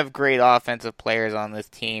ton of great offensive players on this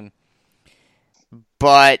team,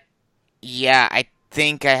 but yeah, I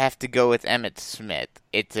think I have to go with Emmitt Smith.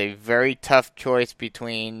 It's a very tough choice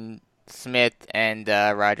between Smith and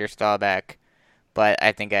Roger Staubach, but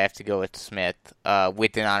I think I have to go with Smith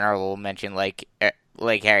with an honorable mention, like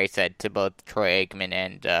Harry said, to both Troy Aikman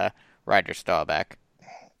and Roger Staubach.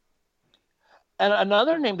 And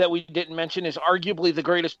another name that we didn't mention is arguably the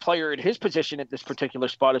greatest player at his position at this particular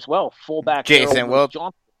spot as well, fullback Jason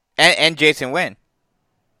Johnson. And Jason Wynn.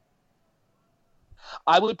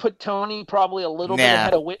 I would put Tony probably a little bit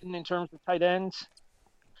ahead of Witten in terms of tight ends,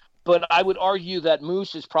 but I would argue that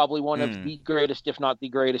Moose is probably one of the greatest, if not the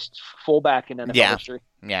greatest, fullback in NFL history.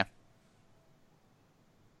 Yeah.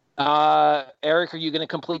 Eric, are you going to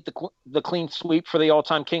complete the clean sweep for the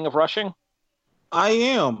all-time king of rushing? I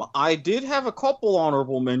am. I did have a couple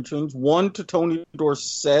honorable mentions. One to Tony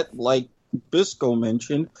Dorsett, like Bisco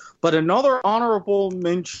mentioned, but another honorable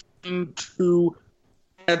mention to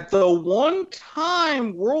at the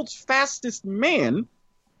one-time world's fastest man,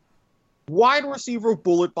 wide receiver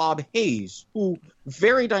Bullet Bob Hayes, who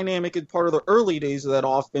very dynamic in part of the early days of that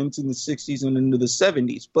offense in the 60s and into the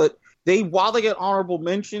 70s. But while they get honorable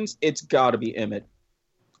mentions, it's got to be Emmett.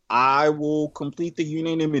 I will complete the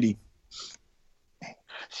unanimity.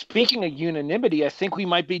 Speaking of unanimity, I think we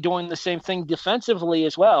might be doing the same thing defensively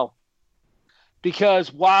as well.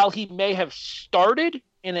 Because while he may have started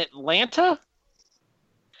in Atlanta,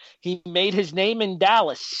 he made his name in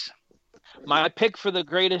Dallas. My pick for the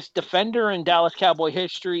greatest defender in Dallas Cowboy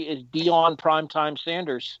history is Deion Primetime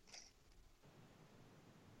Sanders.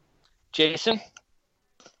 Jason?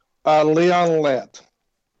 Leon Lett.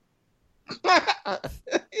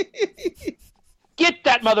 Get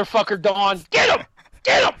that motherfucker, Don. Get him!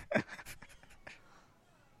 Get him!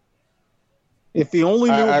 If he only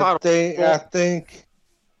knew how to... I think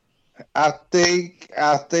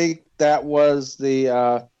that was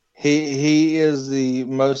the... He is the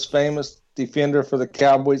most famous defender for the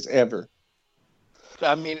Cowboys ever.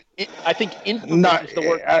 I mean, I think infamous is the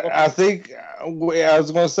word. I think I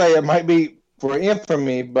was going to say it might be for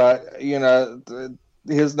infamy, but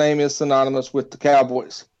his name is synonymous with the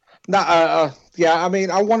Cowboys. Yeah, I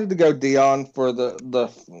mean, I wanted to go Deion for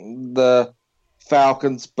the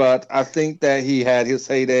Falcons, but I think that he had his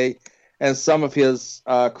heyday and some of his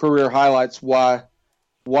career highlights. Why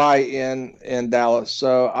in Dallas?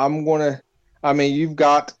 So I'm gonna. I mean, you've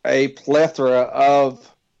got a plethora of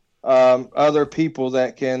other people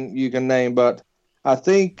that you can name, but I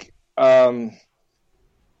think I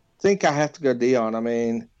have to go Deion. I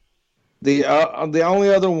mean, the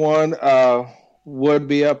only other one would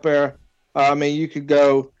be up there. I mean, you could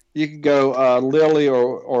go Lilly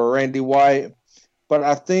or Randy White, but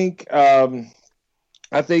I think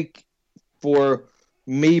for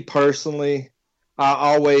me personally, I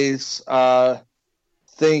always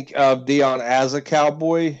think of Deion as a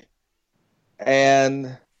Cowboy,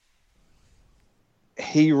 and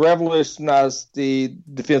he revolutionized the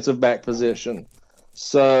defensive back position.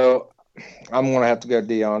 So I'm going to have to go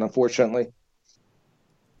Deion, unfortunately.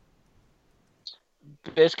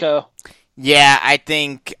 Bisco. Yeah, I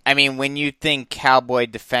mean, when you think Cowboy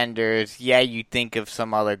defenders, yeah, you think of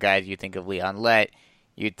some other guys. You think of Leon Lett.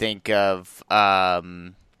 You think of, wow,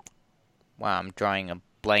 I'm drawing a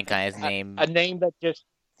blank on his name.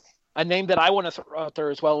 A name that I want to throw out there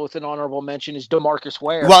as well with an honorable mention is DeMarcus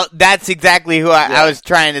Ware. Well, that's exactly who I was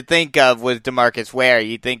trying to think of, was DeMarcus Ware.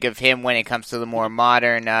 You think of him when it comes to the more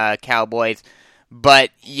modern Cowboys.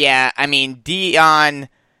 But, yeah, I mean, Deion,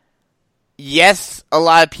 yes, a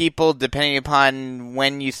lot of people, depending upon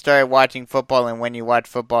when you start watching football and when you watch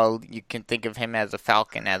football, you can think of him as a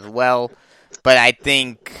Falcon as well. But I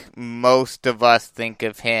think most of us think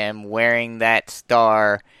of him wearing that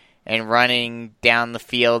star and running down the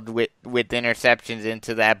field with interceptions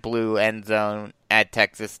into that blue end zone at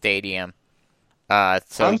Texas Stadium.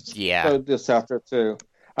 So yeah. Throw this out there too.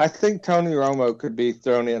 I think Tony Romo could be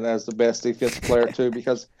thrown in as the best defensive player too,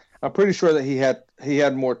 because I'm pretty sure that he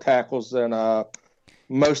had more tackles than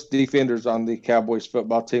most defenders on the Cowboys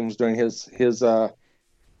football teams during his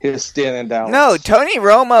stint in Dallas. No, Tony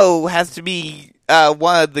Romo has to be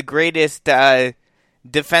one of the greatest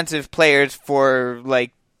defensive players for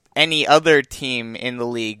like any other team in the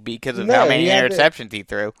league because of how many interceptions he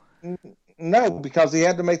threw. No, because he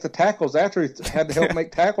had to make the tackles after he had to help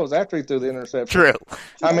make tackles after he threw the interception. True.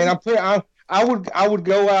 I mean, I would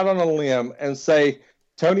go out on a limb and say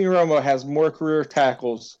Tony Romo has more career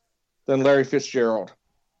tackles than Larry Fitzgerald.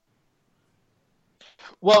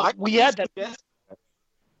 Well, we had that.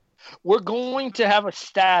 We're going to have a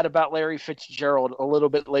stat about Larry Fitzgerald a little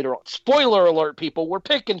bit later on. Spoiler alert, people. We're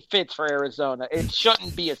picking Fitz for Arizona. It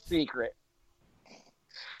shouldn't be a secret.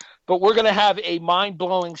 But we're going to have a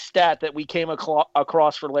mind-blowing stat that we came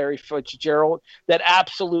across for Larry Fitzgerald that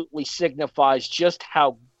absolutely signifies just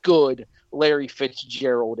how good Larry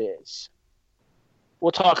Fitzgerald is.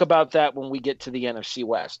 We'll talk about that when we get to the NFC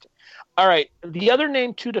West. All right, the other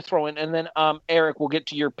name, too, to throw in, and then, Eric, we'll get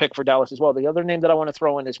to your pick for Dallas as well. The other name that I want to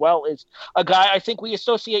throw in as well is a guy I think we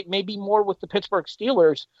associate maybe more with the Pittsburgh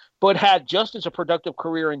Steelers, but had just as a productive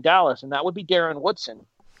career in Dallas, and that would be Darren Woodson.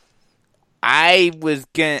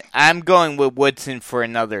 I'm going with Woodson for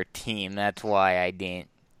another team. That's why I didn't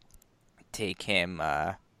take him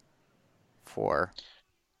for.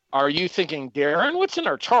 Are you thinking Darren Woodson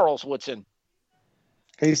or Charles Woodson?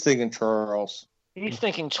 He's thinking Charles. He's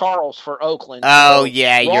thinking Charles for Oakland. Oh,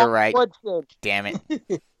 yeah, you're right. Woodson. Damn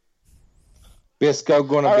it. Bisco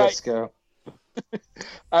going to All right. Bisco.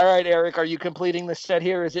 All right, Eric, are you completing the set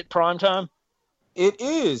here? Is it prime time? It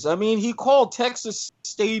is. I mean, he called Texas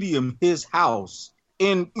Stadium his house.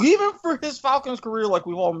 And even for his Falcons career, like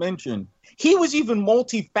we all mentioned, he was even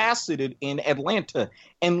multifaceted in Atlanta.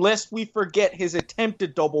 And lest we forget his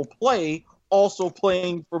attempted double play, also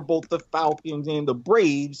playing for both the Falcons and the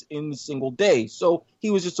Braves in a single day. So he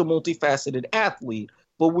was just a multifaceted athlete.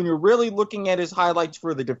 But when you're really looking at his highlights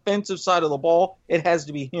for the defensive side of the ball, it has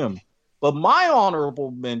to be him. But my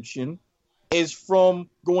honorable mention is from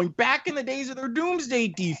going back in the days of their doomsday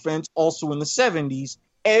defense, also in the 70s,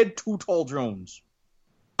 Ed Too Tall Jones.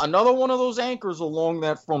 Another one of those anchors along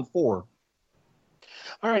that front four.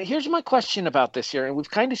 All right, here's my question about this here. And we've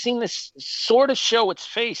kind of seen this sort of show its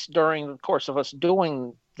face during the course of us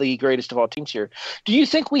doing the greatest of all teams here. Do you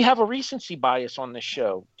think we have a recency bias on this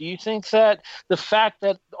show? Do you think that the fact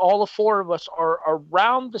that all the four of us are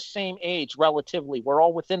around the same age relatively, we're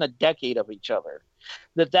all within a decade of each other,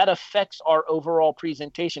 that affects our overall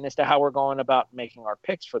presentation as to how we're going about making our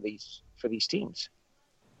picks for these teams?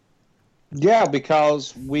 Yeah,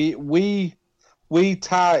 because we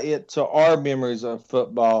tie it to our memories of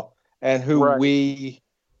football and who Right.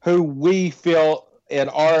 we feel, in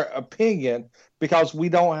our opinion, because we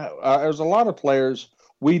don't have, there's a lot of players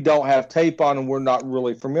we don't have tape on and we're not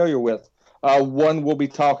really familiar with. One we'll be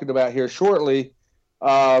talking about here shortly,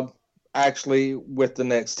 actually with the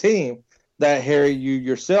next team, that Harry, you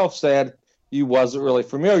yourself said you wasn't really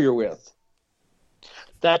familiar with.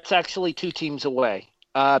 That's actually 2 teams away.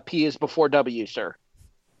 P is before W, sir.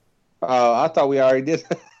 I thought we already did.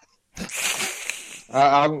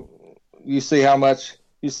 You see how much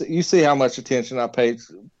attention I paid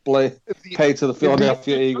to the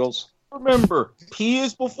Philadelphia Eagles. Remember, P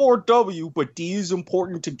is before W, but D is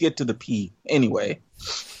important to get to the P. Anyway.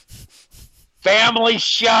 Family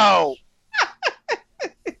show!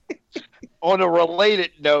 On a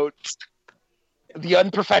related note, the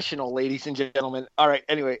unprofessional, ladies and gentlemen. All right,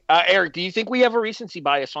 anyway. Eric, do you think we have a recency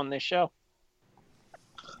bias on this show?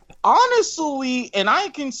 Honestly, and I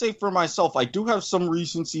can say for myself, I do have some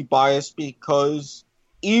recency bias because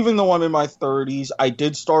even though I'm in my 30s, I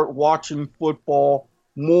did start watching football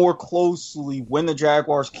more closely when the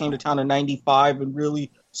Jaguars came to town in 95 and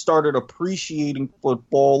really started appreciating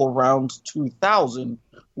football around 2000.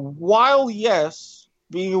 While, yes,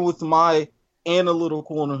 being with my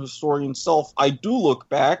analytical and historian self, I do look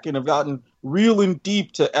back and have gotten real and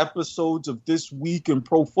deep to episodes of This Week in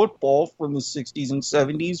Pro Football from the 60s and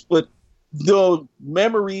 70s, but the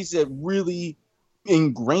memories that really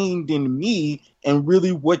ingrained in me and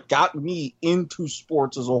really what got me into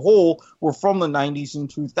sports as a whole were from the 90s and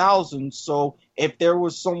 2000s. So if there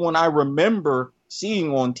was someone I remember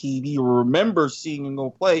seeing on TV or remember seeing them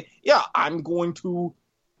go play, yeah, I'm going to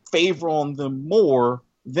favor on them more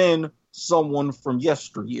than someone from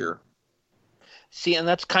yesteryear. See, and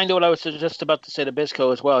that's kind of what I was just about to say to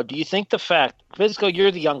Bisco as well. Do you think the fact, Bisco,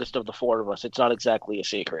 you're the youngest of the four of us. It's not exactly a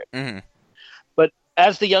secret. Mm-hmm. But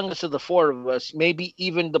as the youngest of the four of us, maybe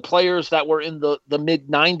even the players that were in the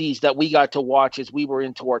mid-90s that we got to watch as we were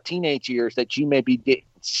into our teenage years that you maybe didn't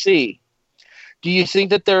see, do you think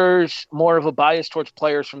that there's more of a bias towards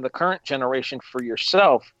players from the current generation for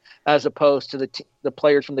yourself as opposed to the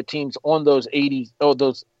players from the teams on those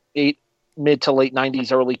mid to late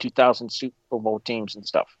 90s, early 2000s Super Bowl teams and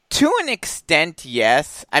stuff? To an extent,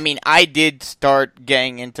 yes. I mean, I did start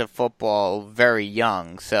getting into football very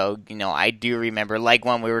young, so, I do remember, like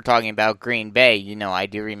when we were talking about Green Bay, I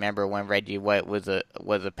do remember when Reggie White was a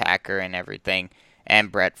Packer and everything,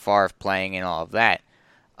 and Brett Favre playing and all of that.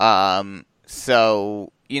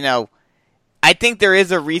 So, I think there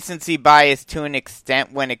is a recency bias to an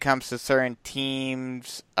extent when it comes to certain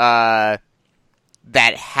teams,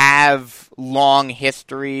 that have long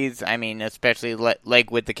histories. I mean, especially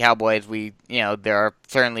like with the Cowboys, there are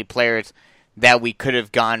certainly players that we could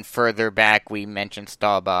have gone further back. We mentioned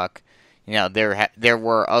Staubach. There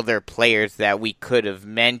were other players that we could have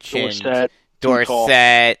mentioned.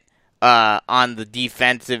 Dorsett. On the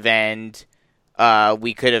defensive end,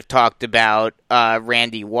 we could have talked about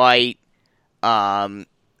Randy White.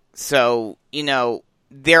 So,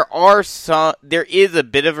 there is a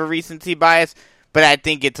bit of a recency bias. But I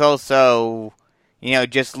think it's also,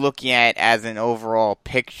 just looking at it as an overall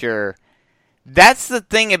picture. That's the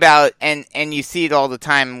thing about, and you see it all the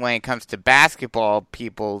time when it comes to basketball,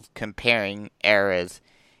 people comparing eras,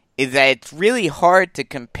 is that it's really hard to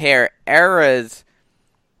compare eras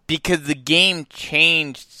because the game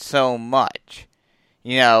changed so much.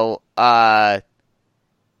 You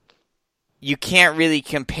can't really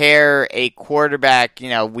compare a quarterback,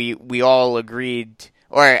 we all agreed,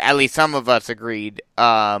 or at least some of us agreed,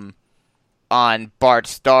 on Bart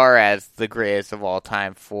Starr as the greatest of all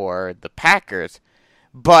time for the Packers.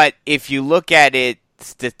 But if you look at it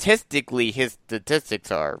statistically, his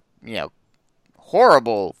statistics are,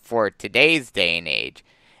 horrible for today's day and age.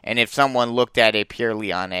 And if someone looked at it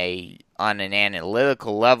purely on an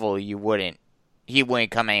analytical level, he wouldn't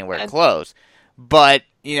come anywhere close. But,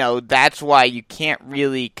 that's why you can't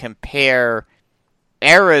really compare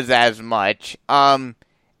eras as much. And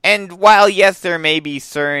while, yes, there may be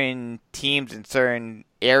certain teams in certain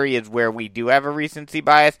areas where we do have a recency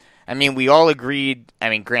bias, I mean, we all agreed,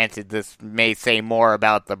 granted, this may say more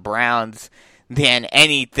about the Browns than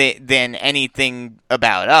anything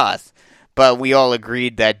about us, but we all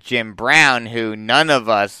agreed that Jim Brown, who none of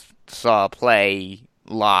us saw play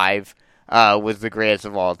live, was the greatest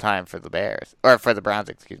of all time for the Bears, or for the Browns,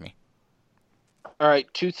 excuse me. All right,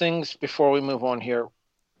 two things before we move on here.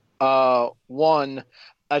 One,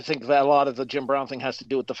 I think that a lot of the Jim Brown thing has to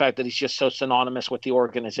do with the fact that he's just so synonymous with the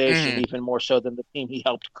organization, even more so than the team he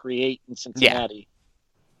helped create in Cincinnati.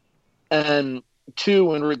 Yeah. And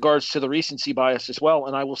two, in regards to the recency bias as well,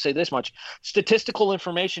 and I will say this much, statistical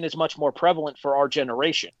information is much more prevalent for our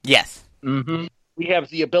generation. Yes. Mm-hmm. We have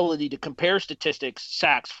the ability to compare statistics,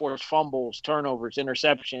 sacks, forced fumbles, turnovers,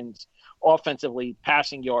 interceptions, offensively,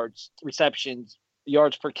 passing yards, receptions,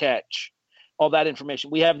 yards per catch, all that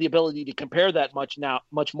information. We have the ability to compare that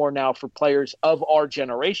much more now for players of our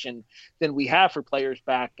generation than we have for players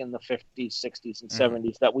back in the 50s, 60s, and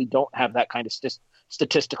 70s that we don't have that kind of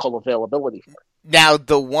statistical availability for. Now,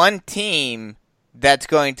 the one team that's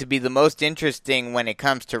going to be the most interesting when it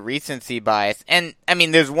comes to recency bias, and,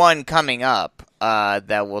 there's one coming up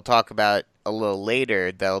that we'll talk about a little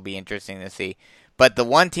later that'll be interesting to see, but the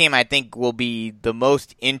one team I think will be the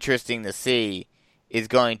most interesting to see is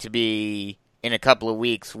going to be in a couple of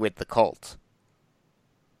weeks with the Colts.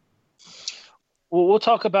 Well, we'll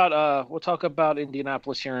talk about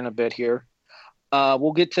Indianapolis here in a bit here.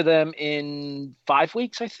 We'll get to them in 5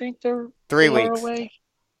 weeks, I think. They're 3 weeks. Away.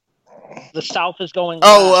 The South is going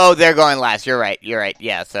last. They're going last. You're right.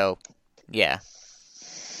 Yeah, so, yeah.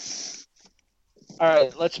 All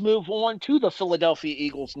right, let's move on to the Philadelphia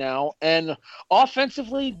Eagles now. And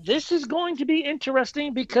offensively, this is going to be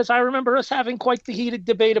interesting because I remember us having quite the heated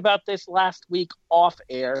debate about this last week off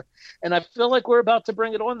air. And I feel like we're about to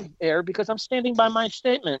bring it on air because I'm standing by my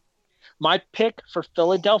statement. My pick for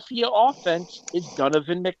Philadelphia offense is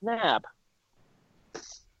Donovan McNabb.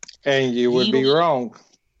 And you would be wrong.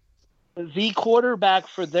 The quarterback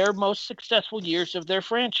for their most successful years of their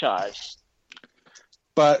franchise.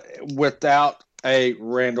 But without a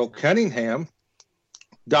Randall Cunningham,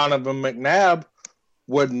 Donovan McNabb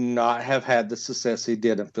would not have had the success he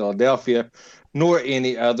did in Philadelphia, nor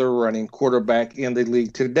any other running quarterback in the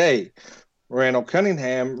league today. Randall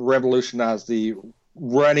Cunningham revolutionized the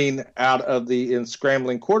running out of the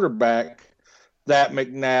scrambling quarterback that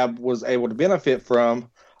McNabb was able to benefit from.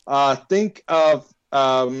 Think of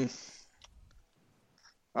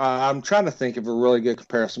I'm trying to think of a really good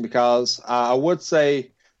comparison because I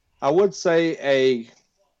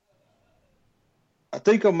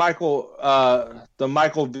think of the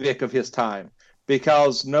Michael Vick of his time,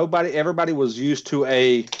 because everybody was used to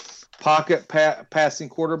a pocket passing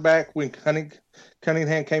quarterback when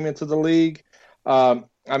Cunningham came into the league.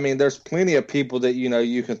 There's plenty of people that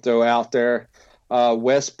you can throw out there.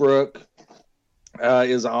 Westbrook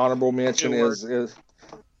is an honorable mention.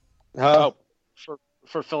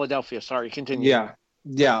 For Philadelphia. Sorry, continue.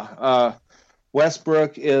 Yeah.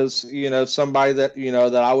 Westbrook is, somebody that,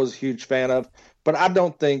 that I was a huge fan of, but I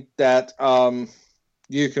don't think that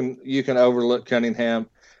you can overlook Cunningham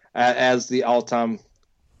as the all-time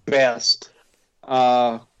best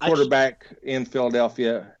quarterback in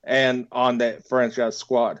Philadelphia and on that franchise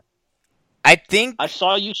squad. I think I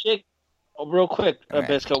saw you shake. Real quick,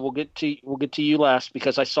 Bisco, we'll get to you last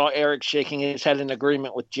because I saw Eric shaking his head in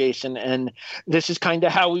agreement with Jason, and this is kind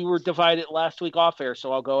of how we were divided last week off air.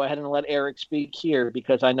 So I'll go ahead and let Eric speak here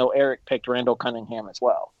because I know Eric picked Randall Cunningham as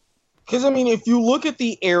well. Because if you look at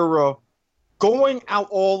the era going out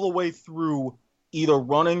all the way through either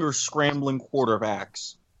running or scrambling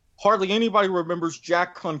quarterbacks, hardly anybody remembers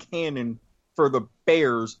Jack Concannon for the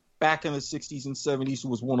Bears back in the 60s and 70s, who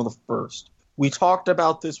was one of the first. We talked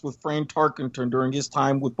about this with Frank Tarkenton during his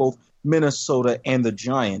time with both Minnesota and the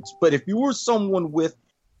Giants. But if you were someone with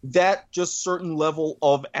that just certain level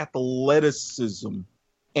of athleticism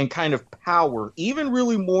and kind of power, even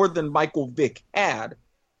really more than Michael Vick had,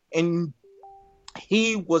 and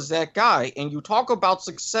he was that guy. And you talk about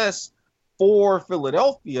success for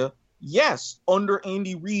Philadelphia, yes, under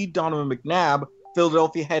Andy Reid, Donovan McNabb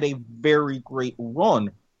Philadelphia had a very great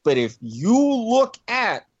run. But if you look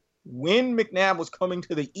at when McNabb was coming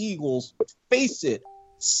to the Eagles, face it,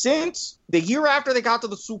 since the year after they got to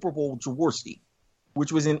the Super Bowl with Jaworski,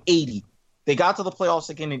 which was in 80, they got to the playoffs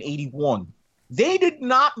again in 81. They did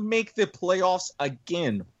not make the playoffs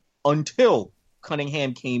again until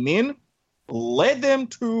Cunningham came in, led them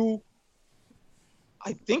to,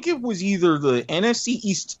 I think it was either the NFC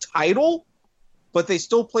East title, but they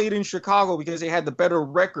still played in Chicago because they had the better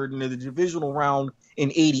record in the divisional round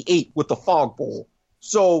in 88 with the Fog Bowl.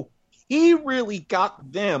 So he really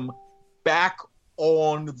got them back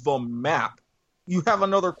on the map. You have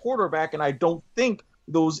another quarterback, and I don't think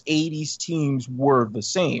those 80s teams were the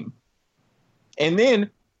same. And then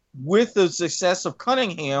with the success of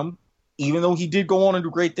Cunningham, even though he did go on and do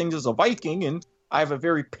great things as a Viking, and I have a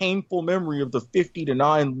very painful memory of the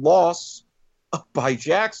 50-9 loss by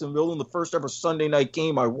Jacksonville in the first ever Sunday night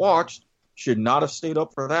game I watched. Should not have stayed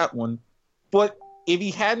up for that one. But if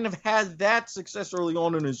he hadn't have had that success early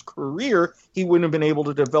on in his career, he wouldn't have been able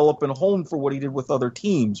to develop and hone for what he did with other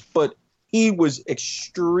teams. But he was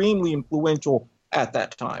extremely influential at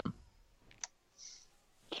that time.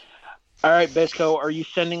 All right, Bisco, are you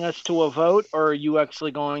sending us to a vote, or are you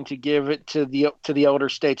actually going to give it to the elder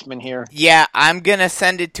statesman here? Yeah, I'm going to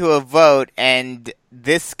send it to a vote, and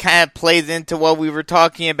this kind of plays into what we were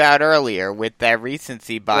talking about earlier with that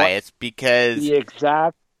recency bias, because... the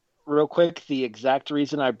exact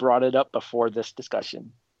reason I brought it up before this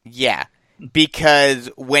discussion. Yeah,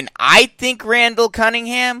 because when I think Randall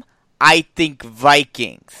Cunningham, I think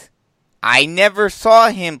Vikings. I never saw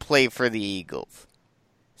him play for the Eagles.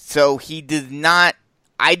 So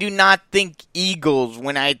I do not think Eagles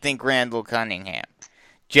when I think Randall Cunningham.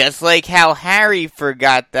 Just like how Harry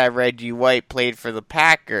forgot that Reggie White played for the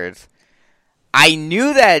Packers. I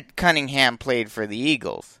knew that Cunningham played for the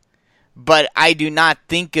Eagles. But I do not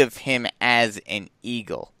think of him as an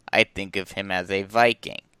Eagle. I think of him as a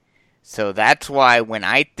Viking. So that's why when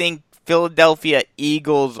I think Philadelphia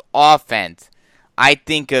Eagles offense, I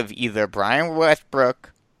think of either Brian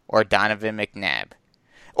Westbrook or Donovan McNabb.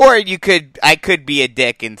 Or I could be a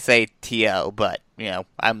dick and say T.O., but,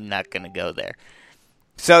 I'm not going to go there.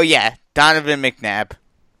 So, yeah, Donovan McNabb.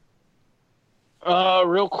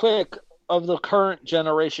 Real quick, of the current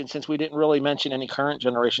generation, since we didn't really mention any current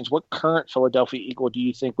generations, what current Philadelphia Eagle do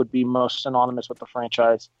you think would be most synonymous with the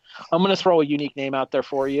franchise? I'm going to throw a unique name out there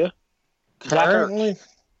for you. Currently?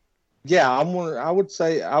 Yeah, I would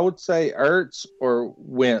say Ertz or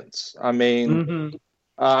Wentz. I mean,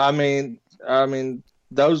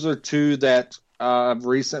 those are two that of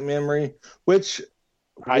recent memory, which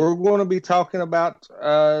we're going to be talking about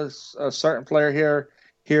a certain player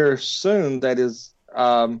here soon that is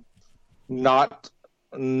not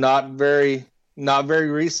very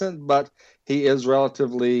recent, but he is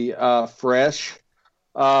relatively fresh.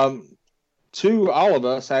 To all of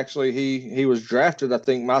us, actually, he was drafted, I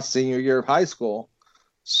think, my senior year of high school.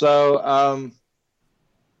 So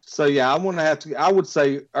yeah, I would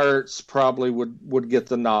say Ertz probably would get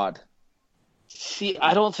the nod. See,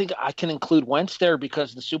 I don't think I can include Wentz there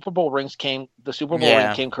because the Super Bowl ring came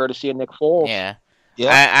courtesy of Nick Foles. Yeah.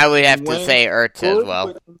 I would have to say Ertz as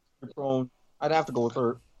well. I'd have to go with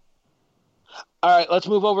Ertz. All right, let's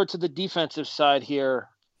move over to the defensive side here.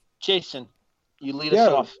 Jason, you lead us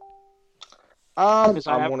off. I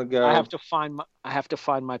want to go. I have to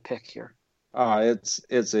find my pick here. It's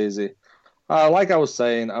easy. Like I was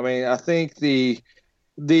saying, I think the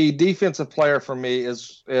defensive player for me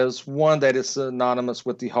is one that is synonymous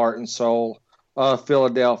with the heart and soul of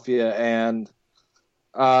Philadelphia. And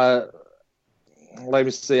let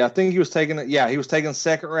me see. I think he was taken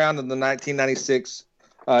second round in the 1996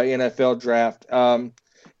 NFL draft.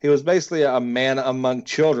 He was basically a man among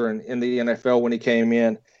children in the NFL when he came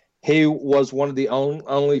in. He was one of the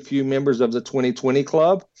only few members of the 2020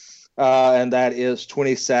 club, and that is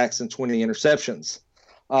 20 sacks and 20 interceptions.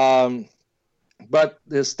 But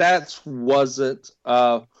his stats wasn't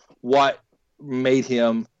what made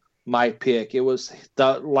him my pick. It was,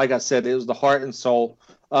 like I said, it was the heart and soul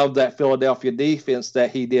of that Philadelphia defense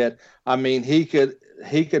that he did. He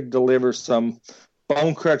could deliver some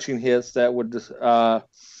bone-crushing hits that would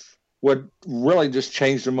really just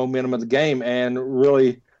change the momentum of the game and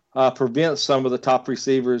really prevent some of the top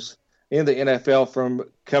receivers in the NFL from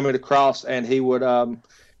coming across, and he would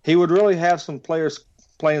really have some players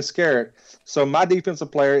playing scared. So my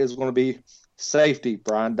defensive player is going to be safety,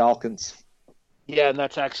 Brian Dawkins. Yeah, and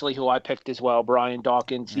that's actually who I picked as well, Brian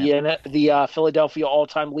Dawkins, the Philadelphia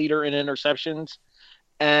all-time leader in interceptions,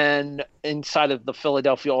 and inside of the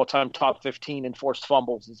Philadelphia all-time top 15 in forced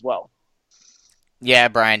fumbles as well. Yeah,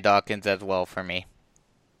 Brian Dawkins as well for me.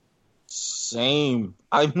 Same.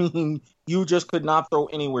 I mean, you just could not throw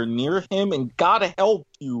anywhere near him, and gotta help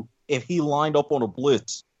you if he lined up on a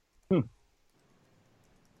blitz.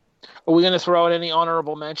 Are we going to throw out any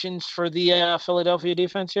honorable mentions for the Philadelphia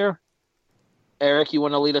defense here? Eric, you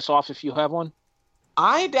want to lead us off if you have one?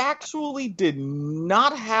 I actually did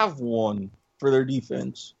not have one for their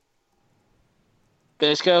defense.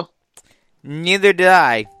 Bisco? Neither did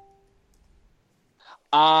I.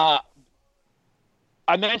 I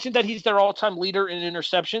mentioned that he's their all-time leader in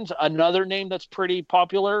interceptions. Another name that's pretty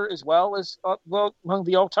popular as well as among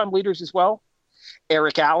the all-time leaders as well,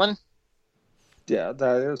 Eric Allen. Yeah,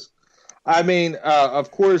 that is. I mean,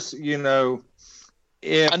 of course, if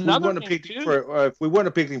Another we wouldn't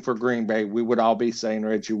have picked him for Green Bay, we would all be saying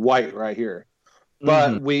Reggie White right here.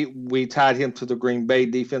 But we tied him to the Green Bay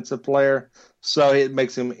defensive player, so it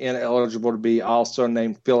makes him ineligible to be also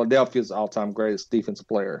named Philadelphia's all-time greatest defensive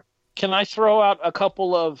player. Can I throw out a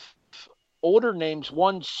couple of older names,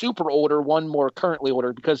 one super older, one more currently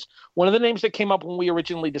older? Because one of the names that came up when we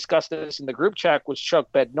originally discussed this in the group chat was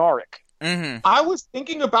Chuck Bednarik. Mm-hmm. I was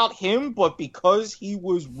thinking about him, but because he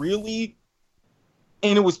was really...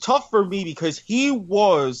 And it was tough for me because he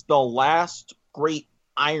was the last great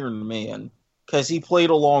Iron Man, because he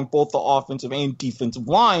played along both the offensive and defensive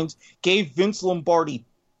lines, gave Vince Lombardi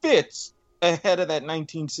fits ahead of that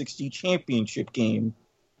 1960 championship game.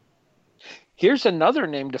 Here's another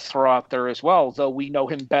name to throw out there as well, though we know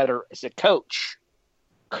him better as a coach.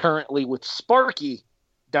 Currently with Sparky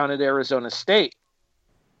down at Arizona State.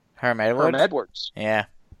 Herm Edwards? Yeah.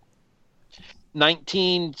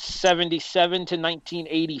 1977 to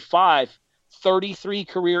 1985, 33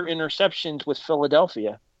 career interceptions with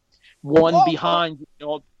Philadelphia. One behind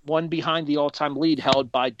the all-time lead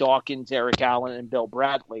held by Dawkins, Eric Allen, and Bill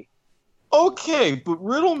Bradley. Okay, but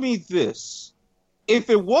riddle me this.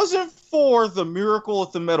 If it wasn't for the Miracle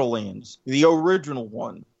at the Meadowlands, the original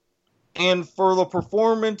one, and for the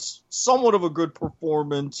performance, somewhat of a good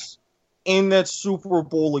performance, in that Super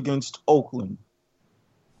Bowl against Oakland,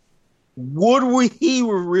 would he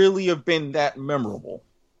really have been that memorable?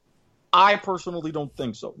 I personally don't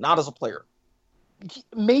think so. Not as a player.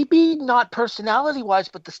 Maybe not personality-wise,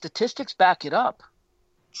 but the statistics back it up.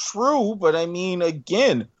 True, but I mean,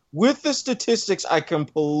 again, with the statistics, I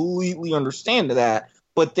completely understand that.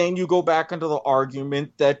 But then you go back into the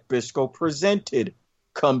argument that Bisco presented,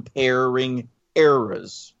 comparing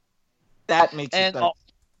eras. That makes it better.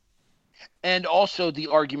 And also the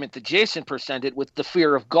argument that Jason presented with the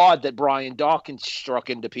fear of God that Brian Dawkins struck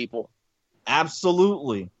into people.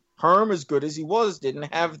 Absolutely. Herm, as good as he was,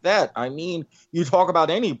 didn't have that. I mean, you talk about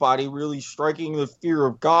anybody really striking the fear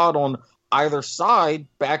of God on either side.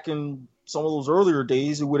 Back in some of those earlier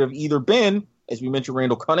days, it would have either been, as we mentioned,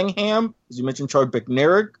 Randall Cunningham, as we mentioned, Chuck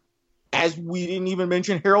Bednarik, as we didn't even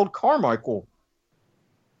mention Harold Carmichael.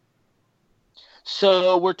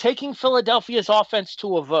 So we're taking Philadelphia's offense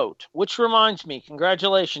to a vote, which reminds me,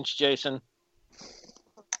 congratulations, Jason.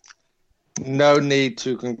 No need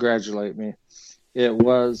to congratulate me. It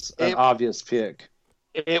was an obvious pick.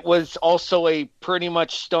 It was also a pretty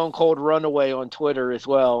much stone cold runaway on Twitter as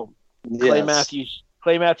well. Yes.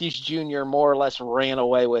 Clay Matthews Jr. more or less ran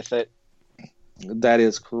away with it. That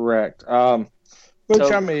is correct. I mean,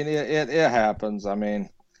 it happens. I mean,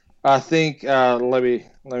 I think let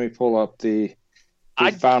me pull up the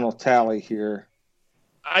final tally here.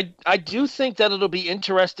 I do think that it'll be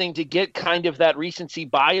interesting to get kind of that recency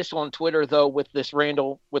bias on Twitter, though, with this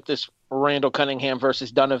Randall Cunningham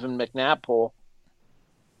versus Donovan McNabb poll.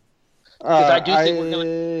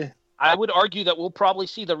 Because I would argue that we'll probably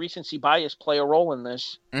see the recency bias play a role in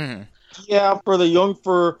this. Mm-hmm. Yeah, for the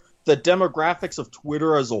demographics of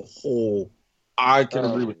Twitter as a whole, I can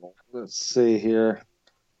agree with that. Let's see here.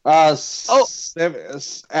 Out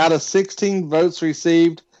of 16 votes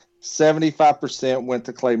received, 75% went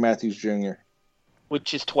to Clay Matthews Jr.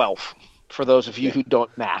 Which is 12, for those of you who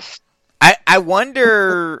don't math. I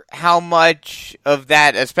wonder how much of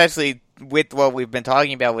that, especially with what we've been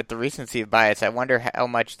talking about with the recency bias, I wonder how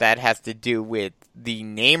much that has to do with the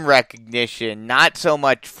name recognition, not so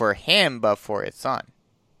much for him, but for his son.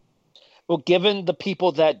 Well, given the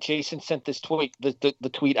people that Jason sent this tweet, the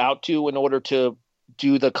tweet out to in order to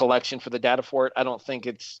do the collection for the data for it, I don't think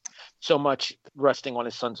it's so much resting on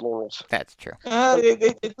his son's laurels. That's true.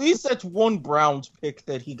 At least that's one Browns pick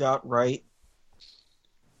that he got right.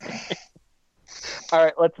 All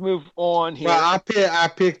right, let's move on here. Well, I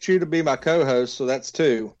picked you to be my co-host, so that's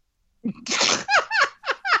 2. The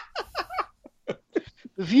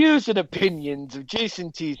views and opinions of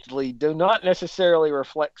Jason Teasley do not necessarily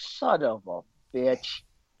reflect son of a bitch.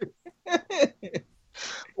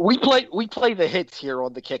 We play the hits here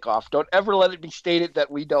on the kickoff. Don't ever let it be stated that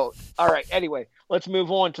we don't. All right. Anyway, let's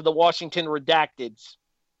move on to the Washington Redacteds.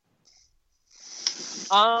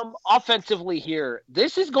 Offensively here,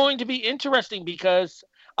 this is going to be interesting because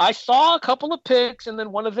I saw a couple of picks and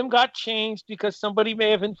then one of them got changed because somebody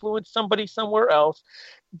may have influenced somebody somewhere else.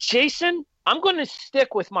 Jason, I'm going to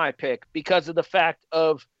stick with my pick because of the fact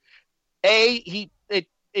of the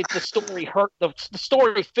story hurt. The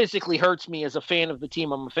story physically hurts me as a fan of the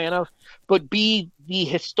team I'm a fan of, but B, the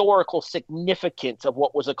historical significance of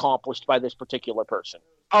what was accomplished by this particular person.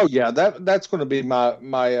 Oh yeah, that's going to be my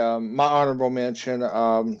honorable mention.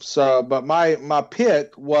 But my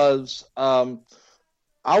pick was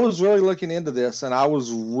I was really looking into this, and I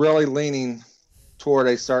was really leaning toward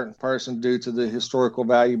a certain person due to the historical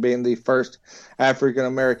value being the first African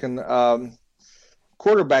American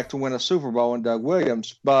quarterback to win a Super Bowl in Doug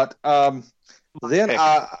Williams. But then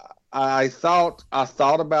I thought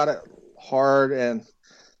about it hard, and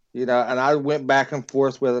and I went back and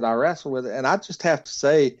forth with it. I wrestled with it, and I just have to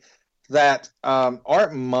say that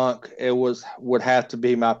Art Monk would have to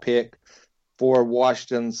be my pick for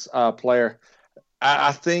Washington's player.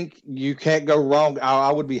 I think you can't go wrong.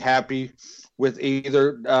 I would be happy with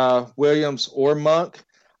either Williams or Monk.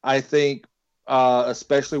 I think,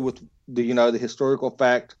 especially with the historical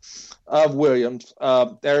fact of Williams.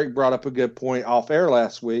 Eric brought up a good point off air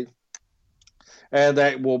last week, and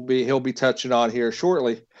he'll be touching on here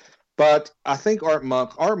shortly. But I think Art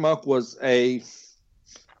Monk was a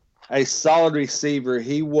solid receiver.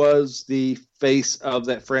 He was the face of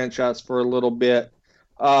that franchise for a little bit.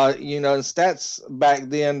 And stats back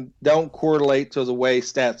then don't correlate to the way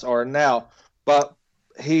stats are now. But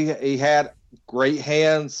he had great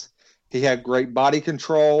hands. He had great body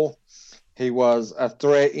control. He was a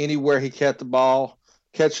threat anywhere he catches the ball.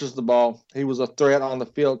 He was a threat on the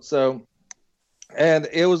field. So, and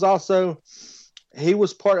it was also, he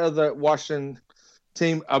was part of the Washington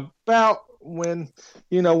team about when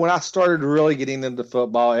I started really getting into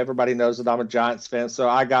football. Everybody knows that I'm a Giants fan, so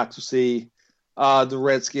I got to see the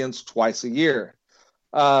Redskins twice a year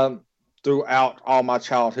throughout all my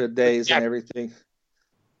childhood days and everything.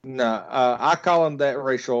 No, I call them that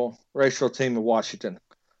racial team of Washington.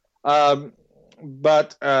 I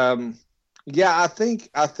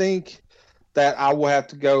think that I will have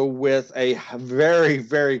to go with a very,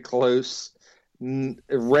 very close,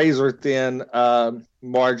 razor thin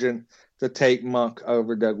margin to take Monk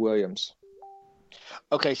over Doug Williams.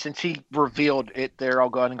 Okay, since he revealed it there, I'll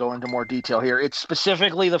go ahead and go into more detail here. It's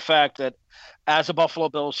specifically the fact that, as a Buffalo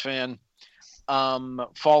Bills fan,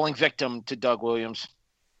 falling victim to Doug Williams,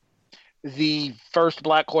 the first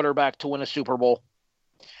black quarterback to win a Super Bowl,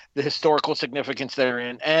 the historical significance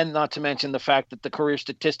therein, and not to mention the fact that the career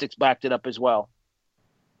statistics backed it up as well.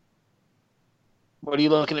 What are you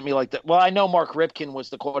looking at me like that? Well, I know Mark Ripken was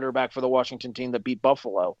the quarterback for the Washington team that beat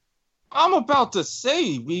Buffalo. I'm about to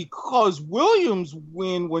say, because Williams,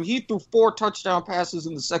 when he threw 4 touchdown passes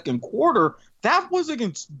in the second quarter, that was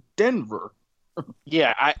against Denver.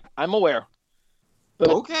 Yeah, I'm aware. But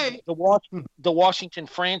okay. The Washington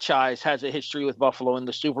franchise has a history with Buffalo in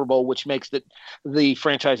the Super Bowl, which makes the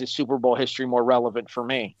franchise's Super Bowl history more relevant for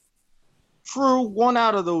me. True, 1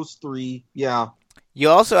 out of those 3, yeah. You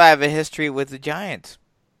also have a history with the Giants.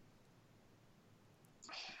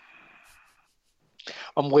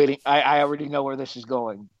 I'm waiting. I already know where this is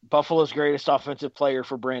going. Buffalo's greatest offensive player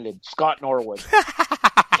for Brandon, Scott Norwood.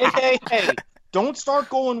 Hey. Don't start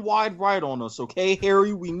going wide right on us, okay,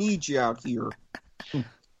 Harry? We need you out here.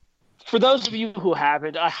 For those of you who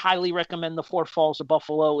haven't, I highly recommend The Four Falls of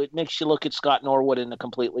Buffalo. It makes you look at Scott Norwood in a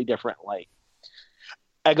completely different light.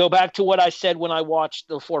 I go back to what I said when I watched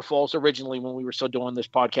The Four Falls originally when we were still doing this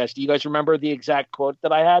podcast. Do you guys remember the exact quote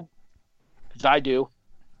that I had? Because I do.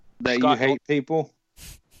 That Scott, you hate people?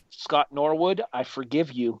 Scott Norwood, I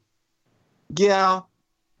forgive you. Yeah.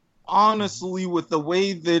 Honestly, with the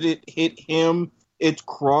way that it hit him, it's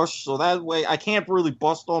crushed. So that way, I can't really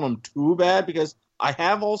bust on him too bad because I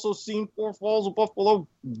have also seen Four Falls of Buffalo.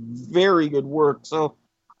 Very good work. So,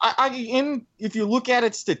 if you look at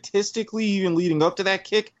it statistically, even leading up to that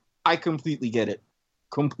kick, I completely get it.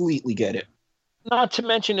 Completely get it. Not to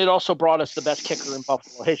mention, it also brought us the best kicker in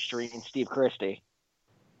Buffalo history in Steve Christie.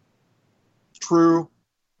 True.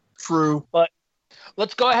 But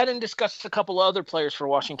let's go ahead and discuss a couple of other players for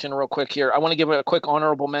Washington real quick here. I want to give a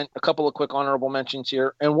couple of quick honorable mentions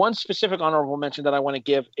here. And one specific honorable mention that I want to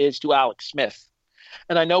give is to Alex Smith.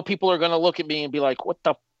 And I know people are going to look at me and be like, what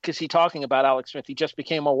the f*** is he talking about, Alex Smith? He just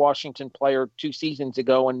became a Washington player 2 seasons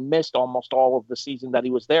ago and missed almost all of the season that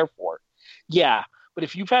he was there for. Yeah, but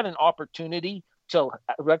if you've had an opportunity to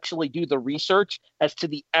actually do the research as to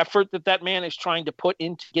the effort that man is trying to put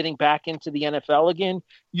into getting back into the NFL again,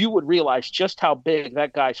 you would realize just how big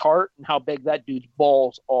that guy's heart and how big that dude's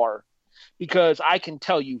balls are. Because I can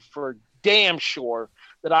tell you for damn sure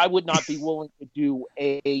that I would not be willing to do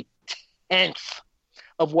a tenth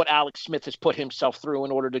of what Alex Smith has put himself through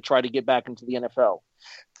in order to try to get back into the NFL.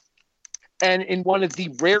 And in one of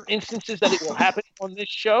the rare instances that it will happen on this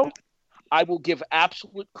show, I will give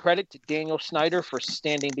absolute credit to Daniel Snyder for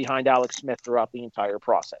standing behind Alex Smith throughout the entire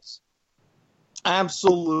process.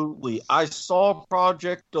 Absolutely. I saw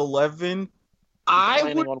Project 11.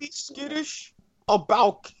 I would be skittish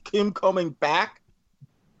about him coming back,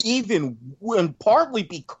 even when partly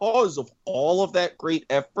because of all of that great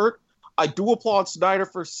effort. I do applaud Snyder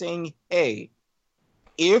for saying, hey,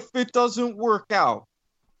 if it doesn't work out,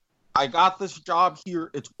 I got this job here,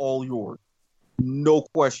 it's all yours. No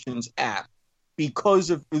questions asked. Because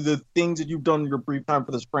of the things that you've done in your brief time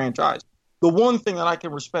for this franchise. The one thing that I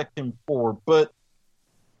can respect him for, but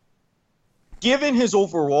given his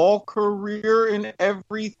overall career and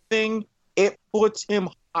everything, it puts him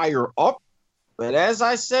higher up. But as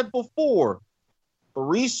I said before,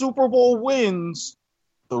 3 Super Bowl wins,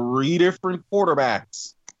 3 different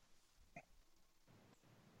quarterbacks.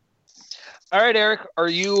 All right, Eric, are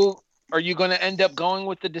you going to end up going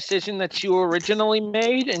with the decision that you originally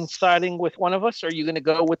made and siding with one of us? Or are you going to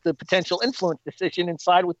go with the potential influence decision and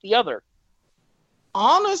side with the other?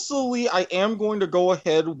 Honestly, I am going to go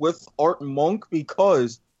ahead with Art Monk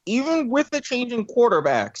because even with the change in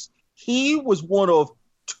quarterbacks, he was one of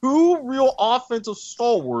 2 real offensive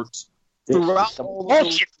stalwarts throughout all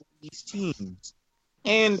of these teams.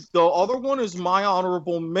 And the other one is my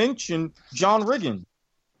honorable mention, John Riggins.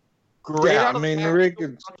 Great. Yeah, I mean,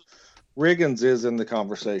 Riggins is in the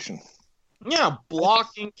conversation. Yeah,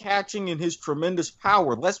 blocking, catching, and his tremendous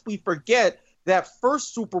power. Lest we forget that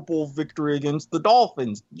first Super Bowl victory against the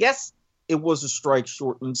Dolphins. Yes, it was a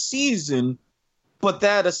strike-shortened season, but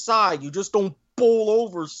that aside, you just don't bowl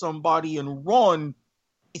over somebody and run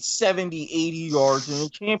 70, 80 yards in a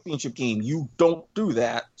championship game. You don't do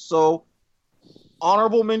that. So,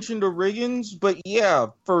 honorable mention to Riggins, but yeah,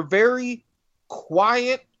 for very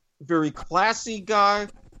quiet, very classy guy,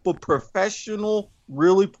 but professional,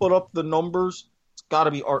 really put up the numbers, it's got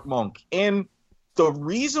to be Art Monk. And the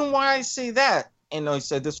reason why I say that, and I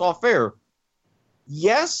said this off air,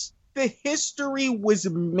 yes, the history was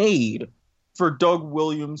made for Doug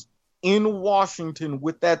Williams in Washington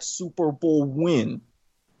with that Super Bowl win.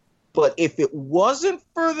 But if it wasn't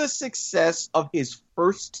for the success of his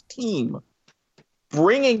first team,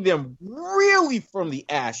 bringing them really from the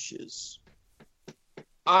ashes,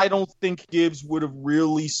 I don't think Gibbs would have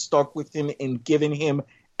really stuck with him and given him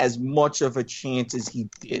as much of a chance as he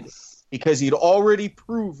did. Because he'd already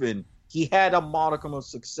proven he had a modicum of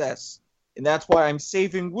success. And that's why I'm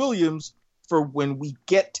saving Williams for when we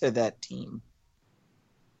get to that team.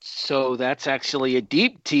 So that's actually a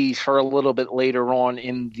deep tease for a little bit later on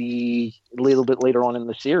in the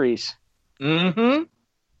series. Mm-hmm.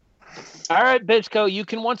 All right, Bizco, you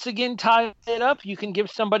can once again tie it up. You can give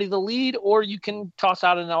somebody the lead, or you can toss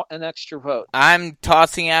out an extra vote. I'm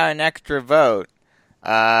tossing out an extra vote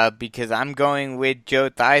because I'm going with Joe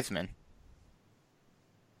Theismann.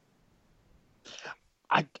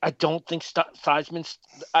 I don't think Theismann's...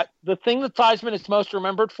 the thing that Theismann is most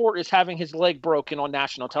remembered for is having his leg broken on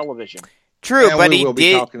national television. True,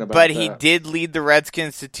 and but he did lead the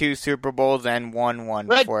Redskins to 2 Super Bowls and won one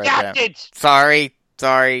for them. Sorry.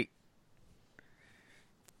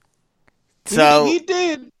 So he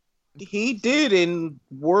did, and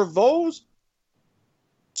were those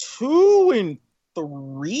 2 and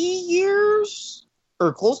 3 years,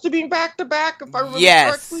 or close to being back to back? If I remember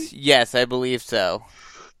correctly. Yes, I believe so.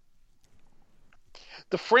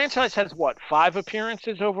 The franchise has 5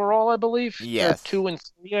 appearances overall, I believe. Yes, 2 and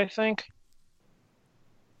 3, I think.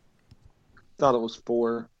 Thought it was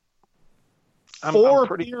 4. 4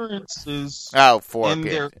 appearances. Oh, 4 and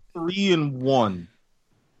appearances. they're 3 and 1.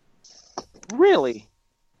 Really?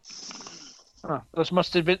 Huh. Those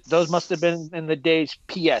must have been in the days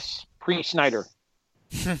pre-Snyder.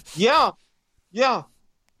 Yeah.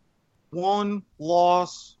 1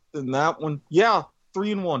 loss, and that one. Yeah,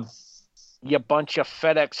 3 and 1. You bunch of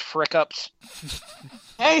FedEx frick-ups.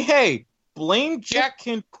 Hey, blame Jack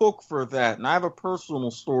Kent Cook for that. And I have a personal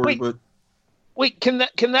story, Wait, can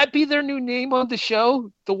that be their new name on the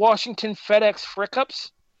show? The Washington FedEx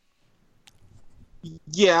frick-ups?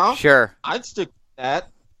 Yeah. Sure. I'd stick with that.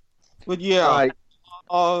 But yeah.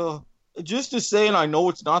 Right. Just to say, and I know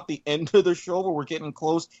it's not the end of the show, but we're getting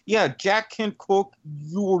close. Yeah, Jack Kent Cook,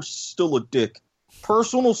 you're still a dick.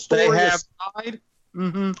 personal story They have- aside.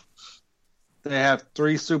 Mm-hmm. They have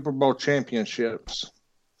 3 Super Bowl championships,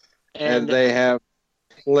 and And they have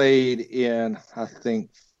played in, I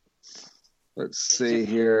think, let's see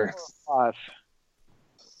here. 5.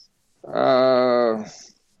 I'm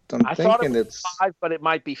I thought it thinking was it's 5, but it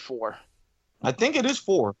might be 4. I think it is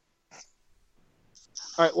 4.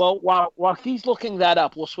 All right. Well, while he's looking that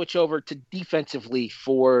up, we'll switch over to defensively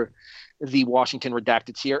for the Washington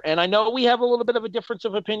Redacteds here. And I know we have a little bit of a difference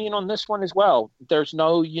of opinion on this one as well. There's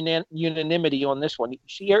no unanimity on this one.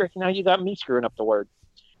 See, Eric, now you got me screwing up the word.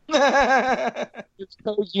 There's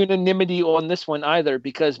no unanimity on this one either,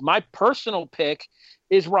 because my personal pick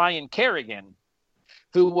is Ryan Kerrigan,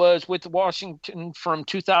 who was with Washington from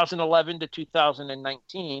 2011 to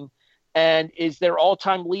 2019 and is their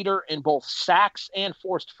all-time leader in both sacks and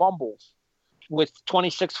forced fumbles, with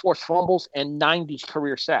 26 forced fumbles and 90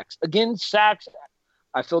 career sacks. Again, sacks,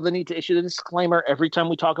 I feel the need to issue the disclaimer every time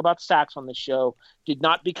we talk about sacks on this show, did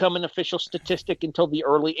not become an official statistic until the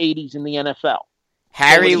early 80s in the NFL.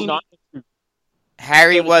 Harry So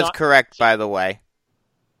was correct, by the way.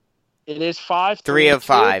 It is 5. 3 of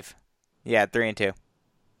 5. Yeah, 3 and 2.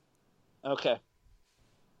 Okay.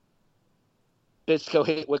 Bisco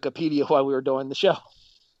hit Wikipedia while we were doing the show.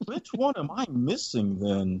 Which one am I missing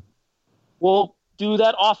then? We'll do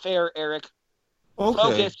that off air, Eric. Okay.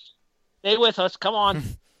 Focus. Stay with us. Come on.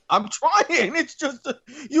 I'm trying. It's just,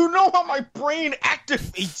 you know how my brain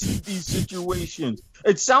activates in these situations.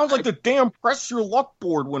 It sounds like the damn press your luck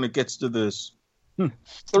board when it gets to this.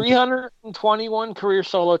 321 career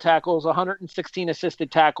solo tackles, 116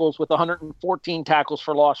 assisted tackles with 114 tackles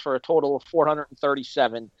for loss for a total of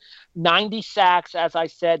 437. 90 sacks, as I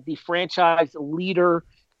said, the franchise leader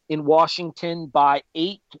in Washington by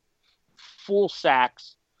 8 full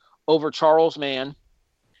sacks over Charles Mann,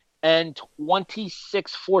 and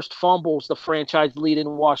 26 forced fumbles, the franchise lead in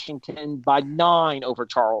Washington by 9 over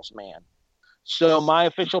Charles Mann. So my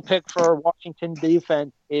official pick for Washington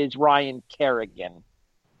defense is Ryan Kerrigan.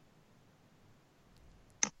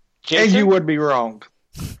 Jason? And you would be wrong,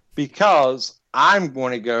 because I'm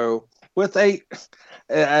going to go with I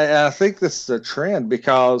think this is a trend,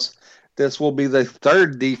 because this will be the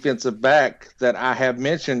 3rd defensive back that I have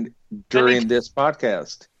mentioned during this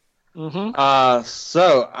podcast. Mm-hmm.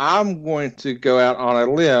 So I'm going to go out on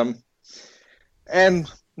a limb and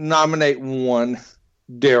nominate one,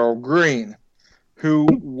 Darrell Green, who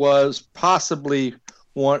was possibly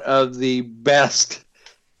one of the best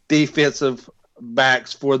defensive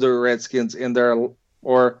backs for the Redskins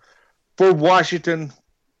or for Washington,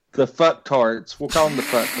 the fucktards. We'll call them the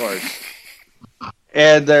fucktards.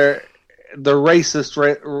 And the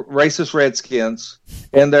racist Redskins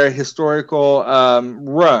and their historical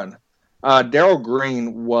run. Darrell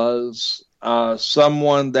Green was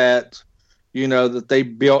someone that, that they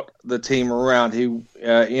built the team around. He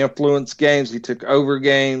influenced games. He took over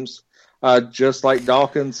games. Just like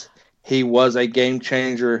Dawkins, he was a game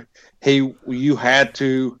changer. You had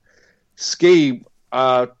to scheme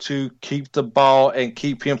to keep the ball and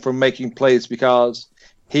keep him from making plays, because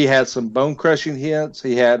he had some bone-crushing hits.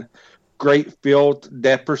 He had great field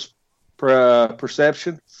depth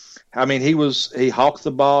perception. I mean, he hawked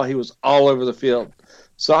the ball. He was all over the field.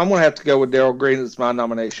 So I'm going to have to go with Darrell Green as my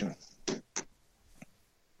nomination.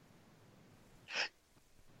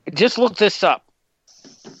 Just look this up.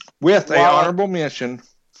 With an honorable mention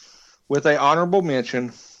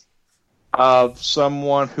of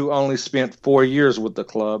someone who only spent 4 years with the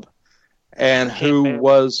club, and who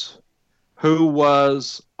was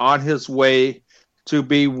on his way to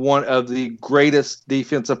be one of the greatest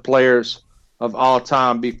defensive players of all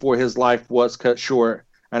time before his life was cut short,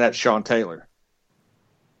 and that's Sean Taylor.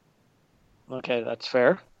 Okay, that's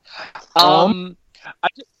fair. I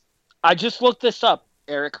just looked this up,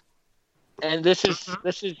 Eric, and this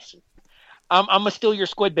is I'm gonna steal your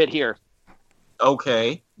squid bit here.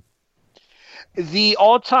 Okay. The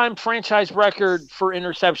all-time franchise record for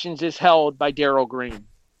interceptions is held by Darrell Green.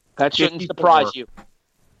 That shouldn't 54. surprise you.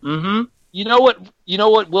 Mm-hmm. You know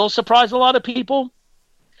what will surprise a lot of people?